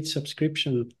a paid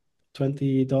subscription,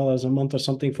 $20 a month or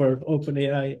something for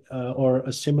OpenAI or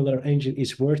a similar engine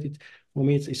is worth it. For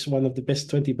me, it's one of the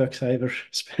best $20 I ever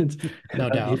spent. No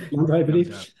doubt. I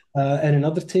believe. And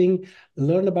another thing,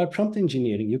 learn about prompt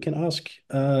engineering. You can ask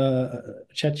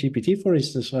ChatGPT, for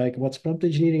instance, like what's prompt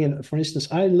engineering? And for instance,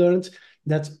 I learned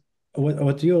that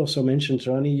what you also mentioned,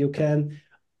 Ronnie, you can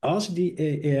ask the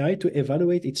AI to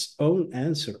evaluate its own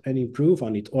answer and improve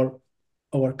on it,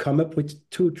 or come up with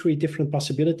 2-3 different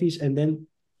possibilities and then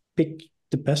pick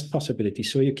the best possibility.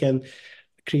 So you can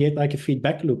create like a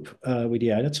feedback loop with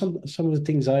AI. That's some of the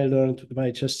things I learned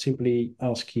by just simply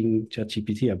asking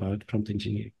ChatGPT about prompt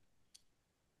engineering.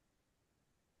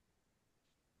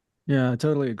 Yeah, I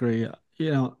totally agree.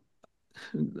 You know,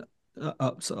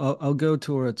 so I'll go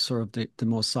towards sort of the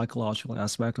most psychological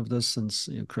aspect of this, since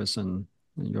Cris and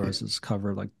yours has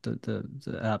covered like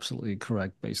the absolutely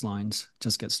correct baselines.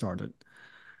 Just get started.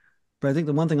 But I think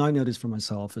the one thing I noticed for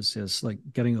myself is just like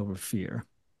getting over fear,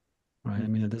 right? I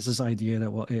mean, there's this idea that,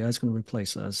 well, AI is going to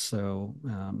replace us. So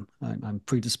I'm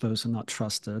predisposed to not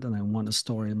trust it. And I want a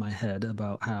story in my head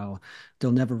about how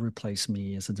they'll never replace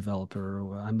me as a developer,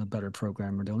 or I'm a better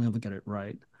programmer. They'll never get it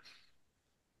right.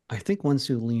 I think once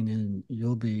you lean in,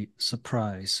 you'll be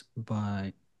surprised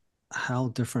by how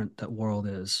different that world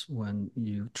is when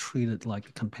you treat it like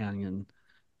a companion,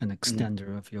 an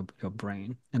extender of your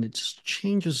brain. And it just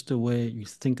changes the way you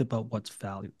think about what's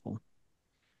valuable.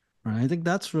 Right? I think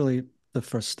that's really the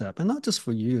first step. And not just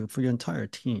for you, for your entire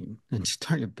team and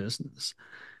entire business.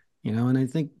 And I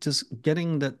think just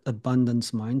getting that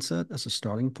abundance mindset as a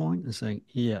starting point and saying,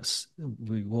 yes,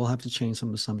 we will have to change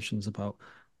some assumptions about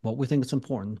what we think is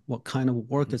important, what kind of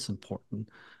work is important,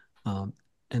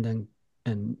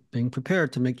 and being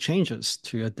prepared to make changes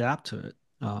to adapt to it.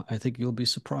 I think you'll be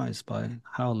surprised by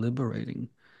how liberating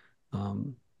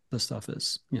the stuff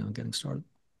is, getting started.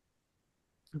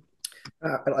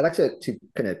 I'd like to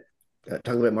kind of talk a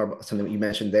little bit more about something that you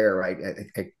mentioned there, right?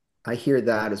 I hear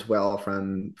that as well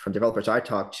from developers I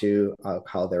talk to,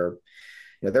 how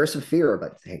there's some fear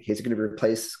about, hey, is it going to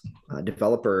replace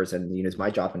developers, and is my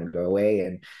job going to go away?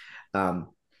 And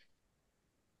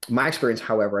my experience,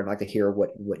 however, I'd like to hear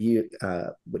what you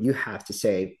have to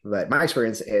say. But my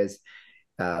experience is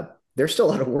there's still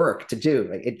a lot of work to do.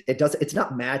 Like it's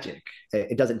not magic.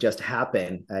 It doesn't just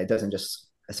happen. It doesn't just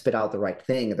spit out the right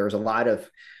thing. There's a lot of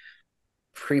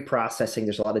pre-processing.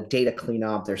 There's a lot of data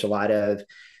cleanup. There's a lot of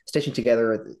stitching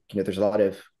together. There's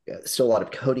still a lot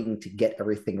of coding to get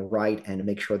everything right and to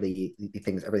make sure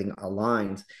everything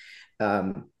aligns.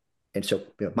 And so,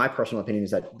 my personal opinion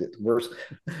is that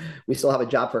we still have a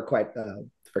job for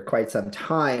quite some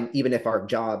time, even if our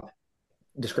job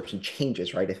description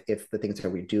changes, right? If the things that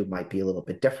we do might be a little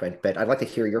bit different. But I'd like to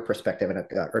hear your perspective. And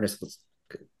Ernest,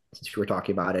 since you were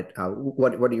talking about it,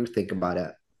 what do you think about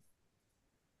it?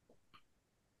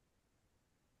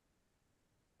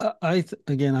 I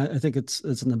think it's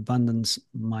an abundance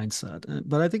mindset,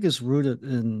 but I think it's rooted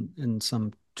in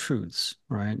some truths,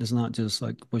 right? It's not just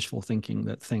like wishful thinking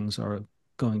that things are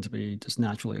going to be just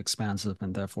naturally expansive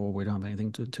and therefore we don't have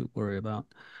anything to worry about.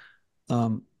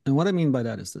 And what I mean by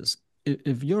that is this: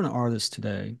 if you're an artist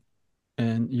today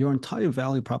and your entire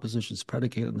value proposition is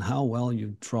predicated on how well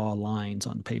you draw lines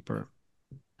on paper,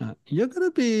 you're going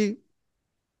to be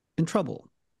in trouble,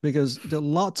 because there are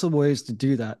lots of ways to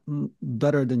do that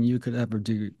better than you could ever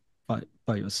do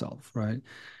by yourself, right?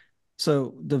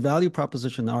 So the value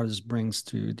proposition artists brings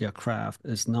to their craft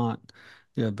is not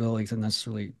the ability to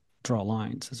necessarily draw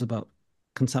lines. It's about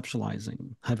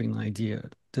conceptualizing, having an idea,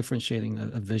 differentiating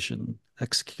a vision,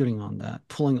 executing on that,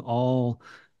 pulling all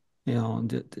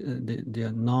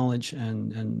their knowledge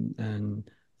and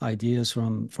ideas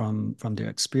from their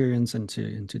experience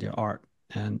into their art.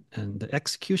 And the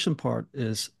execution part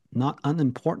is not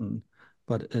unimportant,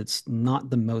 but it's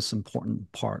not the most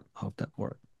important part of that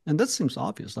work. And that seems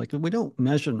obvious. Like we don't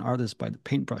measure an artist by the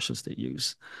paintbrushes they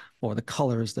use or the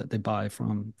colors that they buy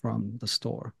from the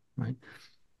store, right?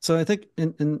 So I think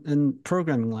in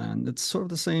programming land, it's sort of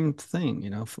the same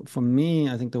thing. For me,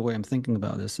 I think the way I'm thinking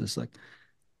about this is like,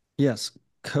 yes,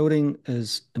 coding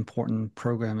is important,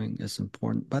 programming is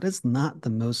important, but it's not the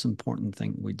most important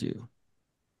thing we do,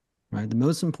 right? The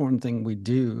most important thing we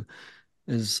do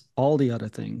is all the other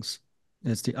things.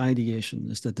 It's the ideation,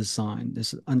 it's the design,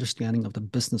 it's the understanding of the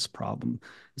business problem.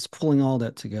 It's pulling all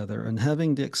that together and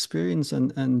having the experience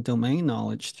and domain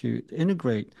knowledge to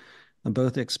integrate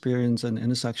both the experience and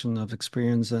intersection of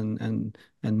experience and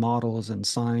models and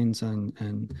signs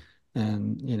and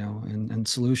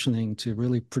solutioning to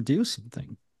really produce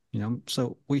something.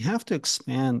 So we have to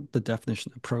expand the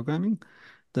definition of programming.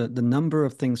 The number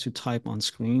of things you type on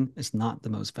screen is not the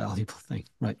most valuable thing,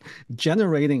 right?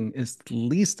 Generating is the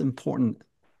least important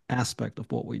aspect of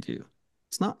what we do.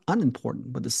 It's not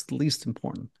unimportant, but it's the least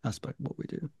important aspect of what we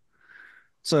do.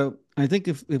 So I think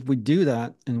if we do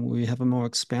that and we have a more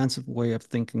expansive way of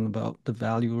thinking about the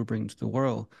value we bring to the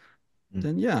world,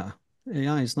 then yeah,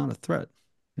 AI is not a threat.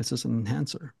 It's just an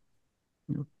enhancer.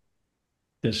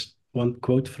 There's one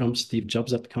quote from Steve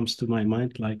Jobs that comes to my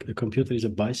mind, like a computer is a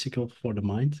bicycle for the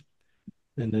mind.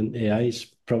 And then AI is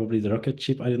probably the rocket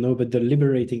ship. I don't know, but the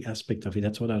liberating aspect of it,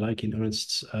 that's what I like in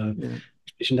Ernest's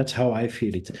expression. That's how I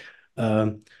feel it.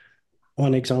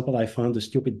 One example, I found a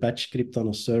stupid batch script on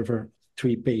a server,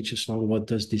 3 pages long. What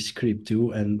does this script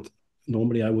do? And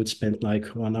normally I would spend like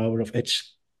 1 hour of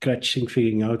edge scratching,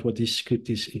 figuring out what this script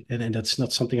is. And that's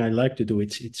not something I like to do.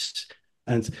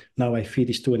 And now I feed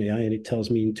this to an AI and it tells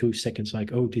me in 2 seconds,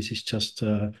 like, oh, this is just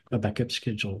a backup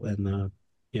schedule. And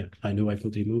yeah, I knew I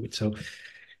could remove it. So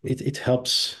it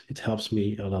helps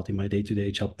me a lot in my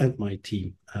day-to-day job and my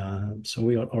team. So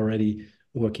we are already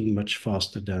working much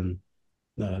faster than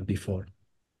before.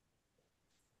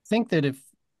 I think that if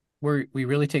we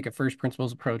really take a first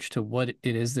principles approach to what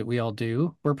it is that we all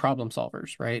do, we're problem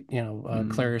solvers, right?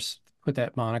 Claris put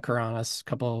that moniker on us a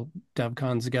couple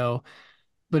DevCons ago.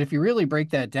 But if you really break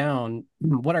that down,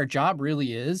 what our job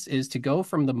really is to go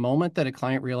from the moment that a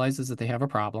client realizes that they have a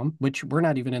problem, which we're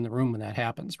not even in the room when that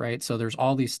happens, right? So there's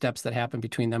all these steps that happen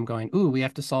between them going, ooh, we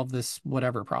have to solve this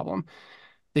whatever problem.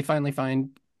 They finally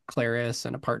find Claris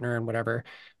and a partner and whatever.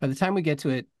 By the time we get to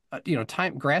it,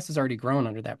 grass has already grown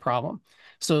under that problem.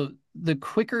 So the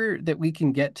quicker that we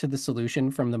can get to the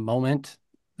solution from the moment,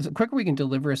 the quicker we can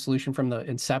deliver a solution from the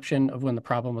inception of when the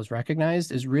problem was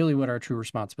recognized is really what our true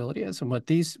responsibility is. And what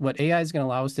AI is going to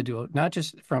allow us to do, not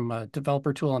just from a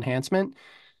developer tool enhancement,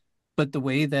 but the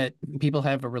way that people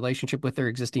have a relationship with their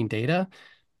existing data,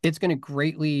 it's going to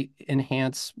greatly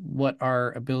enhance what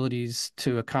our abilities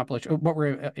to accomplish, what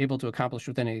we're able to accomplish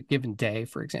within a given day,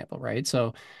 for example, right?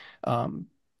 So,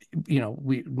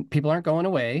 people aren't going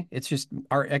away. It's just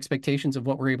our expectations of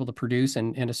what we're able to produce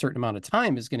in a certain amount of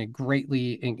time is going to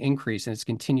greatly increase, and it's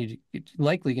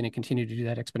likely going to continue to do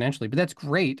that exponentially. But that's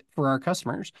great for our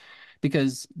customers,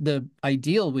 because the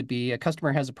ideal would be a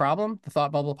customer has a problem, the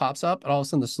thought bubble pops up, and all of a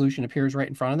sudden the solution appears right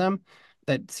in front of them.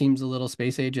 That seems a little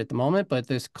space age at the moment, but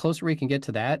the closer we can get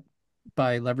to that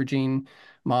by leveraging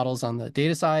models on the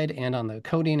data side and on the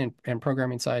coding and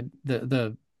programming side,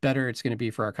 the better it's going to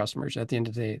be for our customers. At the end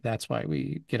of the day, that's why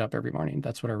we get up every morning.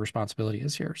 That's what our responsibility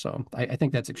is here. So I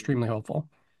think that's extremely hopeful.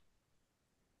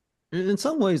 In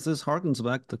some ways, this harkens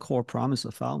back to the core promise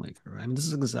of FileMaker, right? I mean, this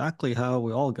is exactly how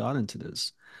we all got into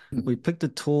this. We picked a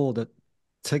tool that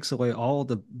takes away all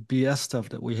the BS stuff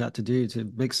that we had to do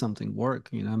to make something work.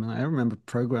 I mean, I remember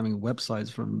programming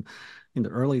websites from in the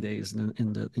early days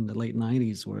in the late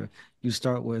 90s, where you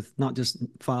start with not just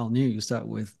file new, you start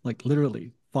with like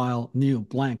literally file new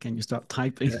blank, and you start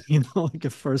typing, like a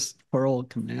first Perl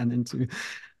command into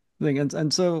thing.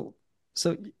 And so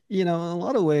in a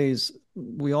lot of ways,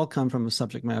 we all come from a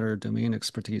subject matter domain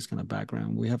expertise kind of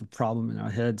background. We have a problem in our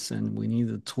heads, and we need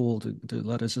a tool to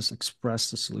let us just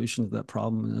express the solution to that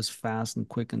problem in as fast and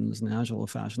quick and as natural a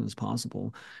fashion as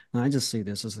possible. And I just see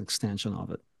this as an extension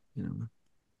of it.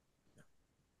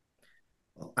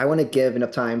 I want to give enough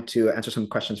time to answer some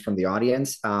questions from the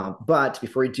audience. But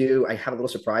before we do, I have a little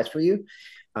surprise for you.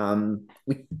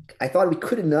 I thought we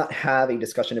could not have a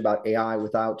discussion about AI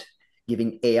without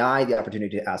giving AI the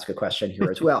opportunity to ask a question here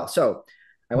as well. So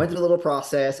I went through the little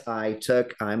process.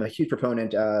 I'm a huge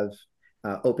proponent of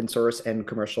open source and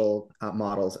commercial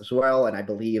models as well. And I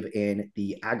believe in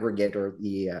the aggregate or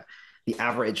the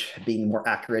average being more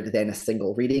accurate than a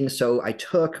single reading. So I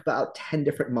took about 10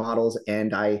 different models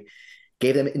and I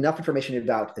gave them enough information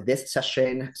about this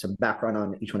session, some background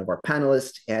on each one of our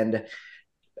panelists, and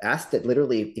asked it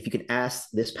literally, if you could ask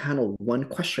this panel one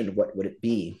question, what would it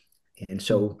be? And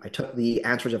so I took the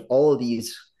answers of all of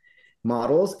these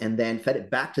models and then fed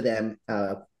it back to them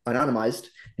anonymized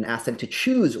and asked them to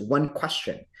choose one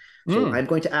question. So I'm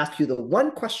going to ask you the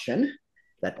one question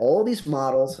that all these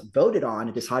models voted on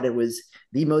and decided was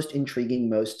the most intriguing,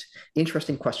 most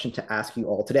interesting question to ask you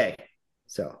all today.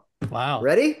 So, wow.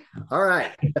 Ready? All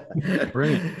right.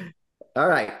 Brilliant. All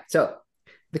right. So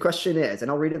the question is,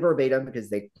 and I'll read it verbatim because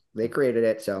they created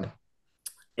it. So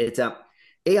it's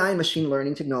AI and machine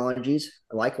learning technologies,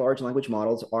 like large language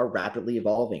models, are rapidly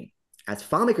evolving. As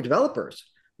FileMaker developers,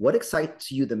 what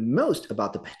excites you the most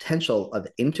about the potential of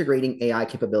integrating AI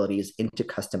capabilities into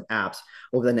custom apps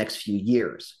over the next few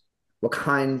years? What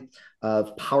kind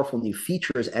of powerful new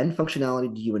features and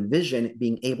functionality do you envision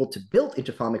being able to build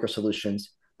into FileMaker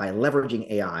solutions by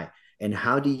leveraging AI? And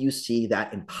how do you see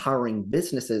that empowering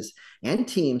businesses and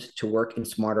teams to work in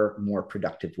smarter, more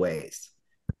productive ways?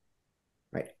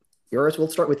 Right. Joris, we'll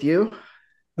start with you.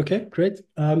 Okay, great.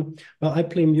 Well, I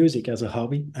play music as a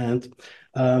hobby, and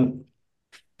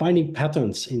finding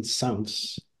patterns in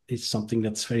sounds is something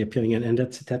that's very appealing, and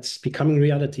that's becoming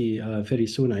reality very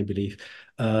soon, I believe.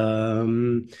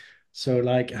 So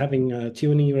like having a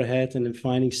tune in your head and then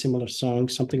finding similar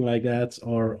songs, something like that,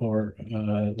 or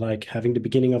like having the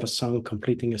beginning of a song,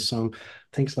 completing a song,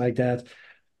 things like that.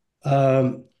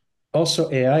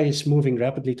 Also, AI is moving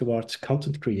rapidly towards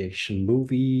content creation,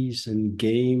 movies and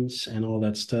games and all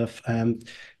that stuff. And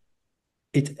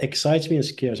it excites me and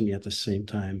scares me at the same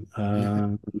time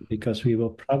because we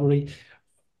will probably,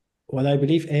 what I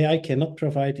believe AI cannot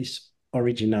provide is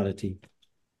originality.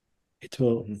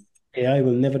 AI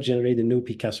will never generate a new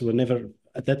Picasso, will never,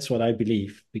 that's what I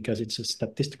believe, because it's a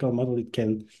statistical model. It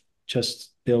can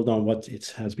just build on what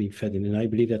it has been fed in. And I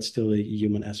believe that's still a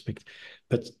human aspect.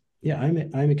 But yeah,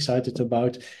 I'm excited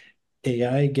about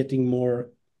AI getting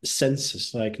more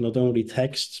senses, like not only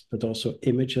text, but also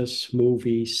images,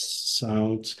 movies,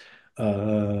 sounds,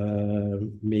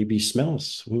 maybe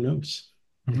smells. Who knows?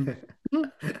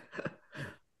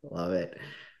 Love it.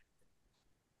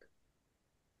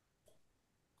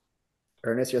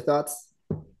 Ernest, your thoughts?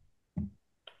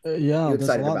 Yeah, You there's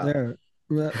a excited lot about?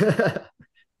 there.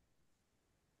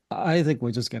 I think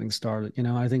we're just getting started.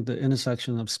 I think the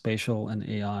intersection of spatial and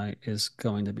AI is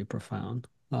going to be profound.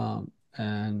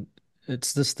 And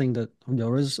it's this thing that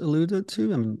Joris alluded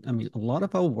to. I mean, a lot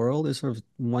of our world is sort of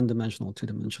one-dimensional,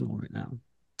 two-dimensional right now,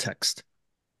 text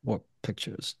or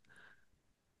pictures.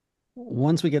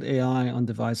 Once we get AI on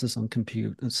devices on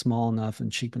compute at small enough and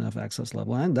cheap enough access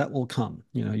level, and that will come.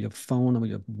 Your phone or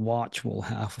your watch will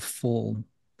have a full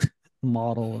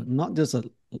model, not just a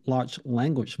large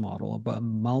language model, but a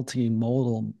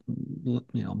multimodal,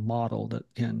 model that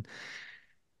can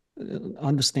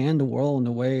understand the world in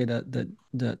a way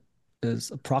that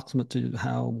is approximate to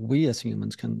how we as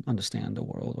humans can understand the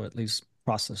world, or at least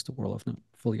process the world, if not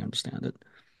fully understand it.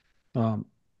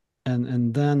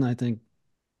 And then I think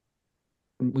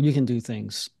you can do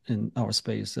things in our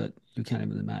space that you can't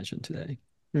even imagine today.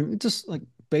 Just like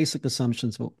basic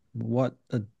assumptions of what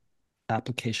a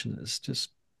application is just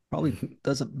probably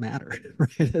doesn't matter, right?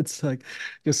 It's like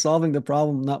you're solving the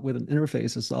problem not with an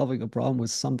interface, you're solving a problem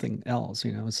with something else,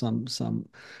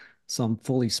 some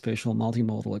fully spatial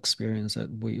multimodal experience that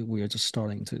we are just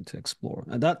starting to explore.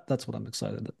 And that's what I'm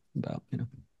excited about.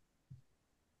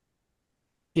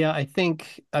 Yeah,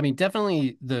 I mean,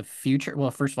 definitely the future.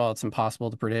 Well, first of all, it's impossible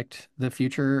to predict the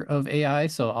future of AI.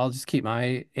 So I'll just keep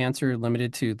my answer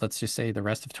limited to, let's just say, the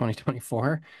rest of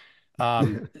 2024.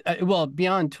 Well,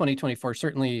 beyond 2024,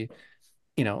 certainly,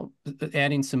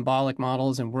 adding symbolic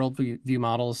models and worldview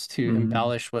models to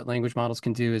embellish what language models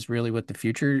can do is really what the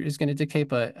future is going to dictate.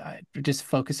 But just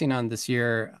focusing on this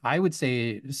year, I would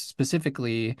say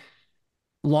specifically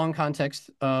long context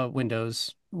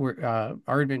windows. We're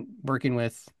already been working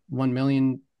with 1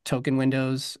 million token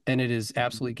windows, and it is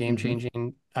absolutely game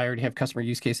changing. I already have customer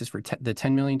use cases for the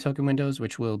 10 million token windows,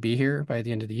 which will be here by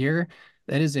the end of the year.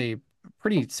 That is a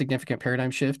pretty significant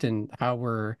paradigm shift in how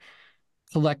we're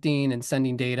collecting and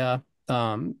sending data.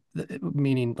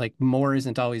 Meaning like more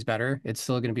isn't always better. It's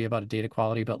still going to be about a data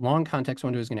quality, but long context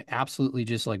window is going to absolutely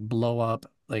just like blow up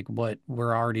like what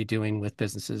we're already doing with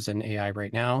businesses and AI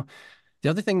right now. The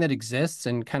other thing that exists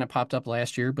and kind of popped up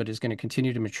last year, but is going to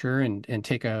continue to mature and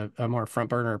take a more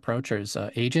front burner approach is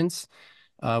agents,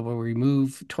 where we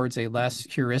move towards a less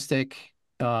heuristic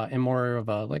and more of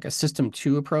a like a system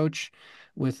two approach,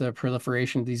 with the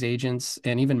proliferation of these agents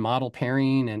and even model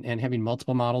pairing and having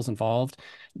multiple models involved.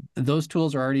 Those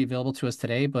tools are already available to us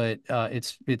today, but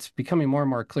it's becoming more and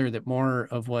more clear that more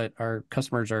of what our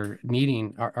customers are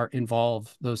needing are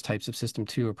involve those types of system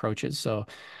 2 approaches. So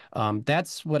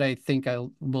that's what I think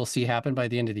we'll see happen by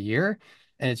the end of the year.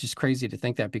 And it's just crazy to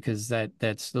think that, because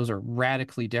those are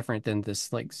radically different than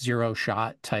this like zero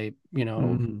shot type,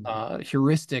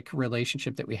 heuristic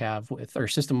relationship that we have with, or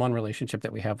system 1 relationship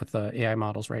that we have with the AI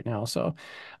models right now. So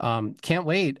can't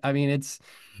wait. I mean, it's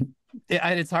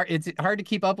hard to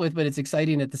keep up with, but it's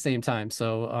exciting at the same time.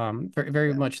 So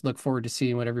very much look forward to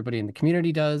seeing what everybody in the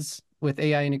community does with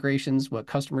AI integrations, what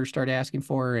customers start asking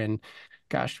for. And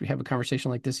gosh, we have a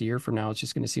conversation like this a year from now, it's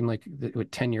just going to seem like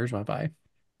 10 years went by.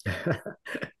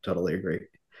 Totally agree.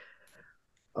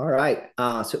 All right.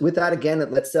 So with that, again,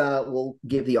 we'll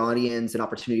give the audience an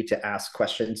opportunity to ask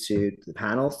questions to the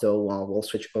panel. So we'll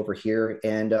switch over here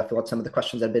and fill out some of the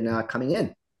questions that have been coming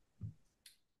in.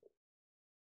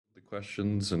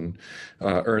 Questions, and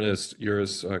Ernest,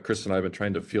 Joris, Cris, and I have been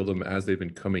trying to field them as they've been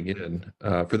coming in.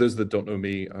 For those that don't know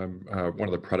me, I'm one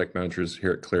of the product managers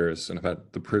here at Claris, and I've had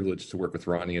the privilege to work with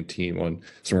Ronnie and team on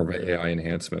some of our AI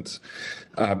enhancements.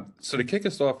 So to kick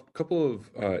us off, a couple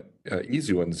of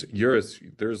easy ones. Joris,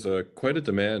 there's quite a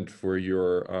demand for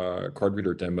your card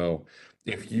reader demo.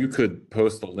 If you could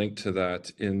post a link to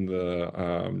that in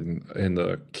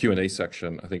the Q&A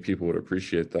section, I think people would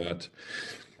appreciate that.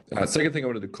 Second thing I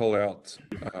wanted to call out,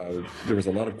 there was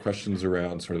a lot of questions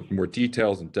around sort of more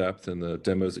details and depth in the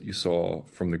demos that you saw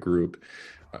from the group.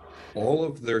 All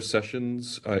of their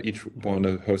sessions, each one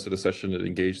hosted a session at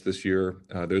Engage this year.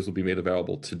 Those will be made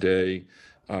available today.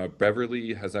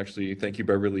 Beverly has actually, thank you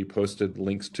Beverly, posted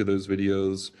links to those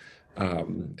videos.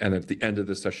 And at the end of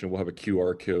this session, we'll have a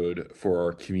QR code for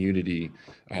our community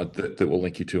that we'll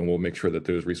link you to, and we'll make sure that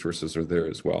those resources are there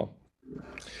as well.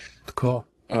 Cool.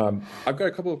 I've got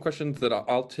a couple of questions that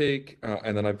I'll take,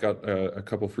 and then I've got a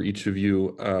couple for each of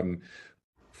you.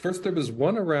 First, there was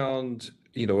one around,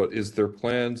 is there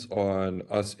plans on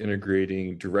us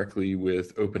integrating directly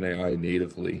with OpenAI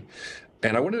natively?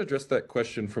 And I want to address that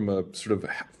question from a sort of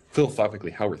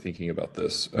philosophically how we're thinking about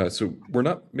this. So we're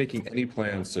not making any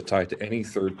plans to tie to any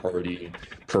third-party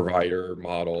provider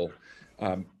model.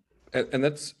 And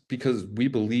that's because we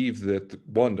believe that,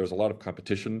 one, there's a lot of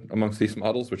competition amongst these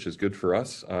models, which is good for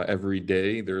us. Every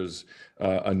day there's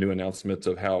a new announcement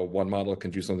of how one model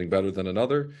can do something better than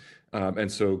another. And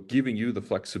so giving you the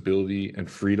flexibility and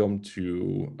freedom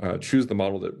to choose the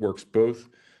model that works both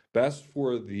best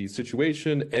for the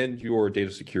situation and your data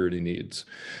security needs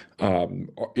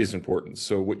is important.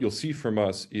 So what you'll see from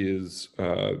us is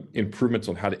improvements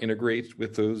on how to integrate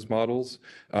with those models,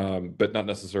 but not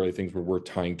necessarily things where we're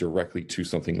tying directly to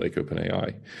something like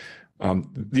OpenAI.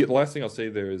 The last thing I'll say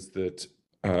there is that,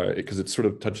 because it sort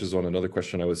of touches on another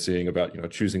question I was seeing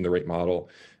about choosing the right model,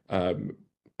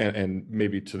 and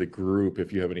maybe to the group,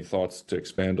 if you have any thoughts to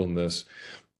expand on this.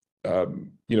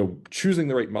 Choosing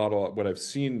the right model, what I've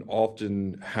seen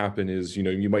often happen is,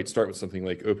 you might start with something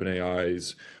like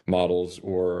OpenAI's models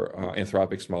or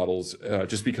Anthropic's models,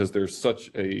 just because they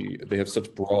have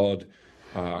such broad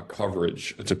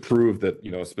coverage to prove that,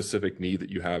 a specific need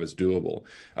that you have is doable.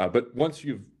 But once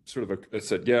you've sort of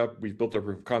said, yeah, we've built our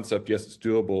proof of concept, yes, it's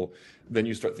doable, then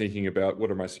you start thinking about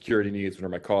what are my security needs, what are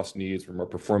my cost needs, what are my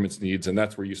performance needs, and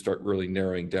that's where you start really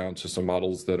narrowing down to some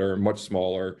models that are much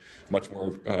smaller, much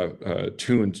more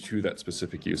tuned to that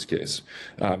specific use case.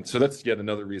 So that's yet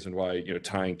another reason why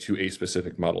tying to a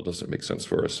specific model doesn't make sense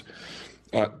for us.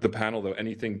 The panel, though,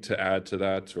 anything to add to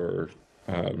that, or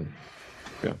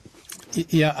yeah?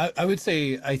 Yeah, I would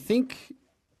say I think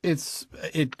it's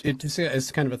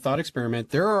kind of a thought experiment.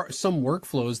 There are some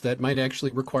workflows that might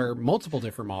actually require multiple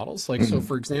different models. Like, so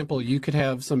for example, you could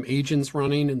have some agents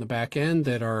running in the back end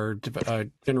that are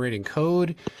generating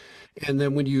code. And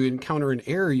then when you encounter an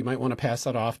error, you might want to pass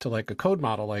that off to like a code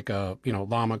model, like a,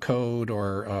 Llama code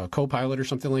or a Copilot or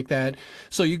something like that.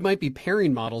 So you might be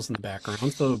pairing models in the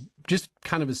background. So just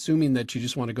kind of assuming that you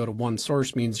just want to go to one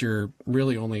source means you're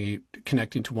really only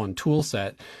connecting to one tool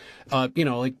set.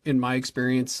 Like in my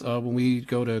experience, when we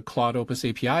go to Claude Opus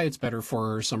API, it's better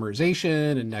for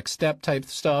summarization and next step type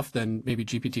stuff than maybe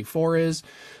GPT-4 is.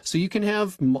 So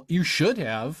you should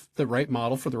have the right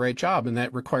model for the right job. And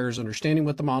that requires understanding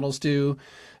what the models do,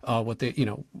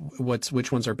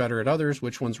 which ones are better at others,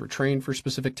 which ones were trained for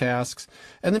specific tasks.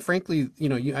 And then frankly,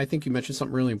 I think you mentioned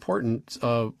something really important.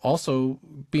 Also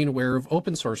being aware aware of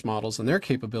open source models and their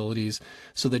capabilities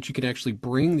so that you can actually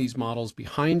bring these models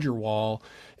behind your wall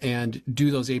and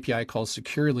do those API calls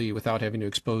securely without having to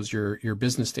expose your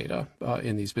business data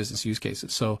in these business use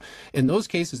cases. So in those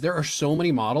cases, there are so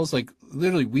many models, like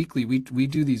literally weekly, we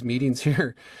do these meetings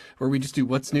here where we just do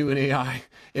what's new in AI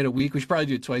in a week. We should probably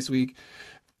do it twice a week.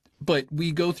 But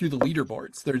we go through the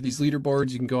leaderboards. There are these leaderboards.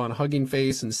 You can go on Hugging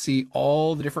Face and see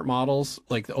all the different models,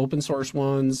 like the open source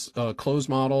ones, closed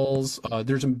models.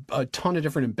 There's a ton of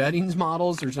different embeddings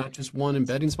models. There's not just one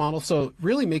embeddings model. So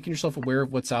really making yourself aware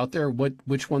of what's out there,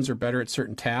 which ones are better at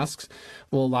certain tasks,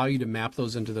 will allow you to map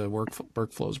those into the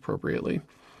workflows appropriately.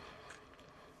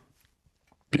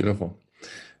 Beautiful.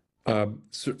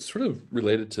 So sort of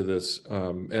related to this,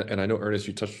 and I know, Ernest,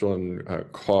 you touched on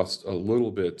cost a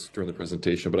little bit during the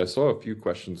presentation, but I saw a few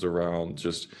questions around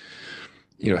just,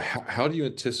 how do you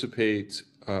anticipate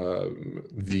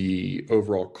the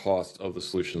overall cost of the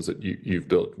solutions that you've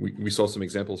built? We saw some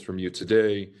examples from you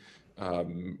today.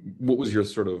 What was your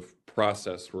sort of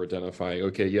process for identifying,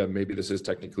 okay, yeah, maybe this is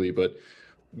technically, but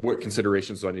what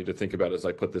considerations do I need to think about as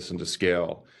I put this into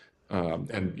scale?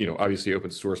 And obviously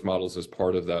open source models is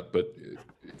part of that, but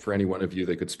for any one of you,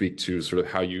 they could speak to sort of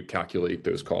how you calculate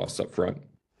those costs up front.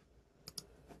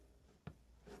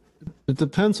 It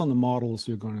depends on the models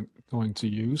you're going to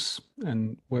use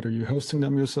and whether you're hosting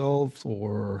them yourself,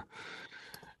 or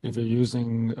if you're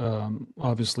using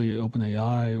obviously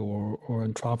OpenAI or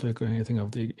Anthropic or anything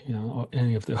of the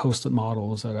any of the hosted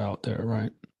models that are out there,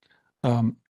 right?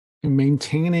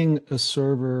 Maintaining a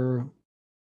server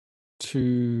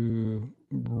to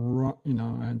run,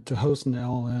 and to host an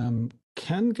LLM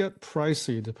can get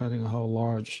pricey depending on how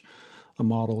large a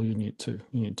model you need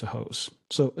to host.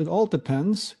 So it all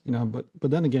depends, but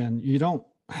then again, you don't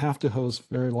have to host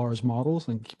very large models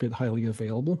and keep it highly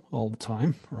available all the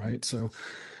time, right? So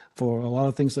for a lot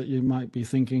of things that you might be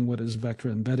thinking, what is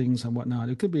vector embeddings and whatnot,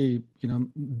 it could be,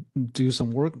 do some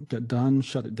work, get done,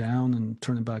 shut it down and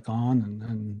turn it back on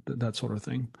and that sort of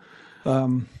thing.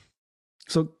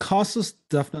 So cost is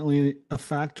definitely a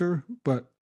factor, but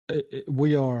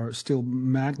we are still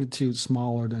magnitude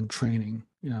smaller than training.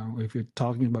 If you're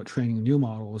talking about training new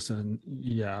models, then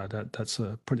yeah, that's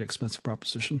a pretty expensive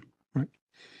proposition, right?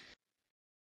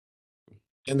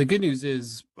 And the good news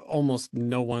is almost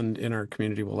no one in our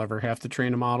community will ever have to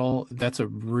train a model. That's a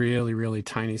really, really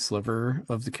tiny sliver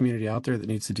of the community out there that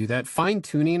needs to do that. Fine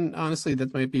tuning, honestly,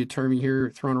 that might be a term you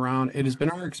hear thrown around. It has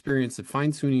been our experience that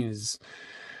fine tuning is,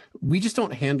 we just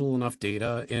don't handle enough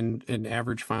data in an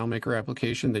average FileMaker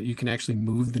application that you can actually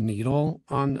move the needle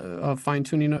on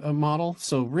fine-tuning a model.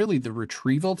 So really the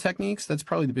retrieval techniques, that's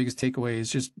probably the biggest takeaway, is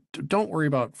just don't worry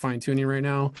about fine-tuning right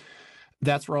now.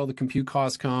 That's where all the compute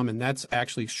costs come, and that's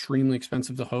actually extremely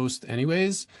expensive to host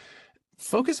anyways.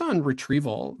 Focus on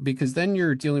retrieval, because then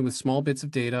you're dealing with small bits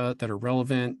of data that are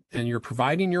relevant and you're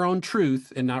providing your own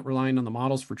truth and not relying on the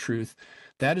models for truth.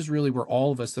 That is really where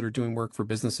all of us that are doing work for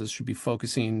businesses should be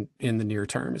focusing in the near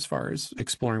term as far as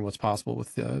exploring what's possible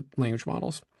with the language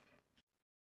models.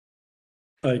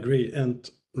 I agree. And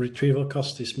retrieval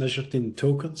cost is measured in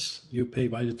tokens. You pay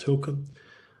by the token.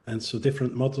 And so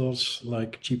different models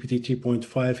like GPT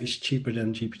 3.5 is cheaper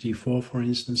than GPT-4, for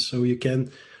instance. So you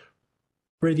can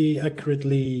pretty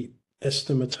accurately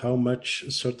estimate how much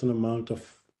a certain amount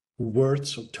of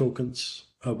words or tokens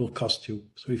will cost you.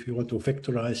 So if you want to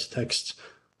vectorize text,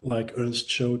 like Ernst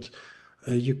showed,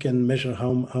 you can measure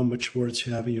how much words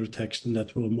you have in your text, and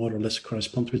that will more or less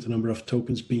correspond with the number of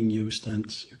tokens being used,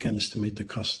 and you can estimate the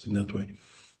cost in that way.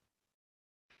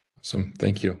 Awesome,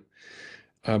 thank you.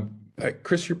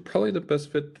 Cris, you're probably the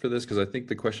best fit for this because I think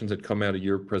the questions that come out of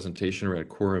your presentation around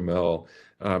Core ML,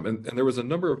 and there was a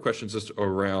number of questions just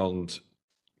around,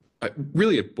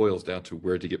 really it boils down to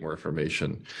where to get more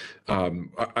information.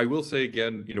 I will say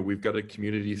again, we've got a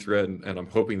community thread, and I'm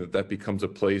hoping that becomes a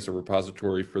place, a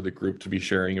repository for the group to be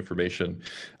sharing information.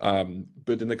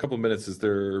 But in a couple of minutes, is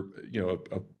there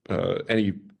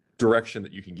any direction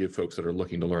that you can give folks that are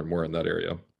looking to learn more in that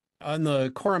area? On the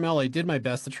Core ML, I did my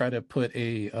best to try to put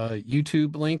a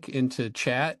YouTube link into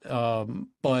chat,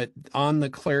 but on the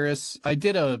Claris, I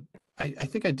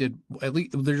think I did at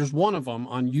least, there's one of them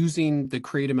on using the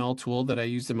CreateML tool that I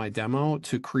used in my demo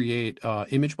to create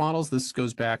image models. This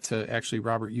goes back to actually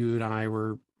Robert, you and I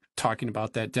were talking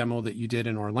about that demo that you did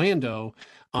in Orlando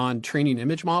on training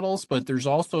image models, but there's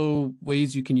also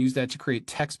ways you can use that to create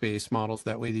text-based models.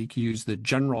 That way that you can use the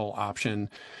general option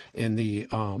in the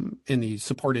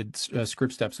supported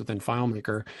script steps within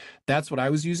FileMaker. That's what I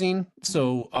was using.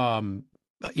 So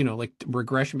like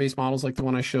regression-based models like the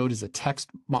one I showed is a text,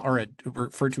 or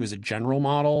referred to as a general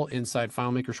model inside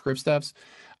FileMaker script steps.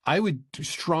 I would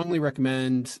strongly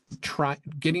recommend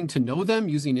getting to know them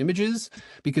using images,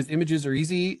 because images are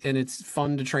easy and it's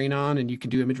fun to train on, and you can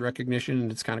do image recognition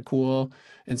and it's kind of cool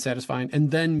and satisfying,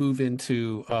 and then move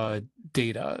into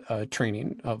data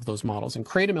training of those models. And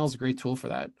CreateML is a great tool for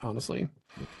that, honestly.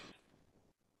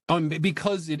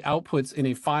 Because it outputs in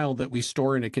a file that we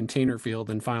store in a container field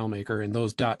in FileMaker, and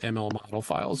those .ml model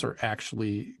files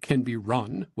can be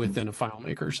run within a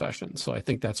FileMaker session. So I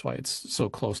think that's why it's so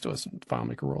close to us in the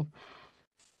FileMaker world.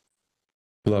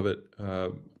 Love it.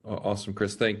 Awesome,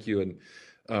 Cris. Thank you.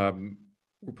 And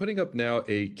we're putting up now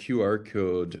a QR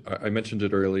code. I mentioned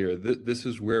it earlier. This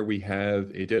is where we have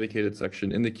a dedicated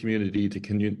section in the community to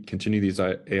continue these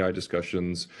AI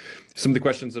discussions. Some of the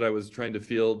questions that I was trying to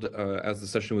field as the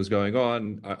session was going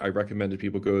on, I recommended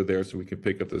people go there so we can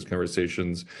pick up those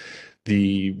conversations.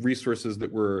 The resources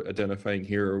that we're identifying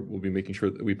here, we'll be making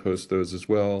sure that we post those as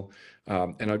well.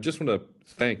 And I just want to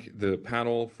thank the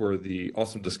panel for the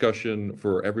awesome discussion,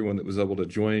 for everyone that was able to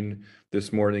join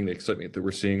this morning. The excitement that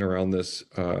we're seeing around this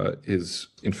is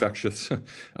infectious.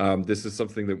 This is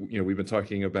something that we've been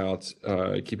talking about,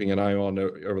 keeping an eye on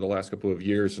over the last couple of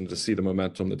years, and to see the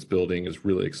momentum that's building is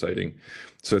really exciting.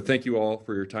 So thank you all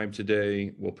for your time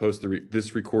today. We'll post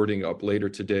this recording up later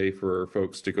today for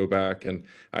folks to go back, and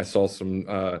I saw some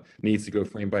needs to go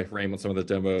frame by frame on some of the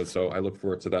demos, so I look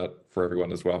forward to that for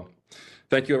everyone as well.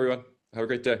 Thank you, everyone. Have a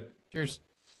great day. Cheers.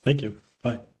 Thank you.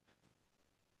 Bye.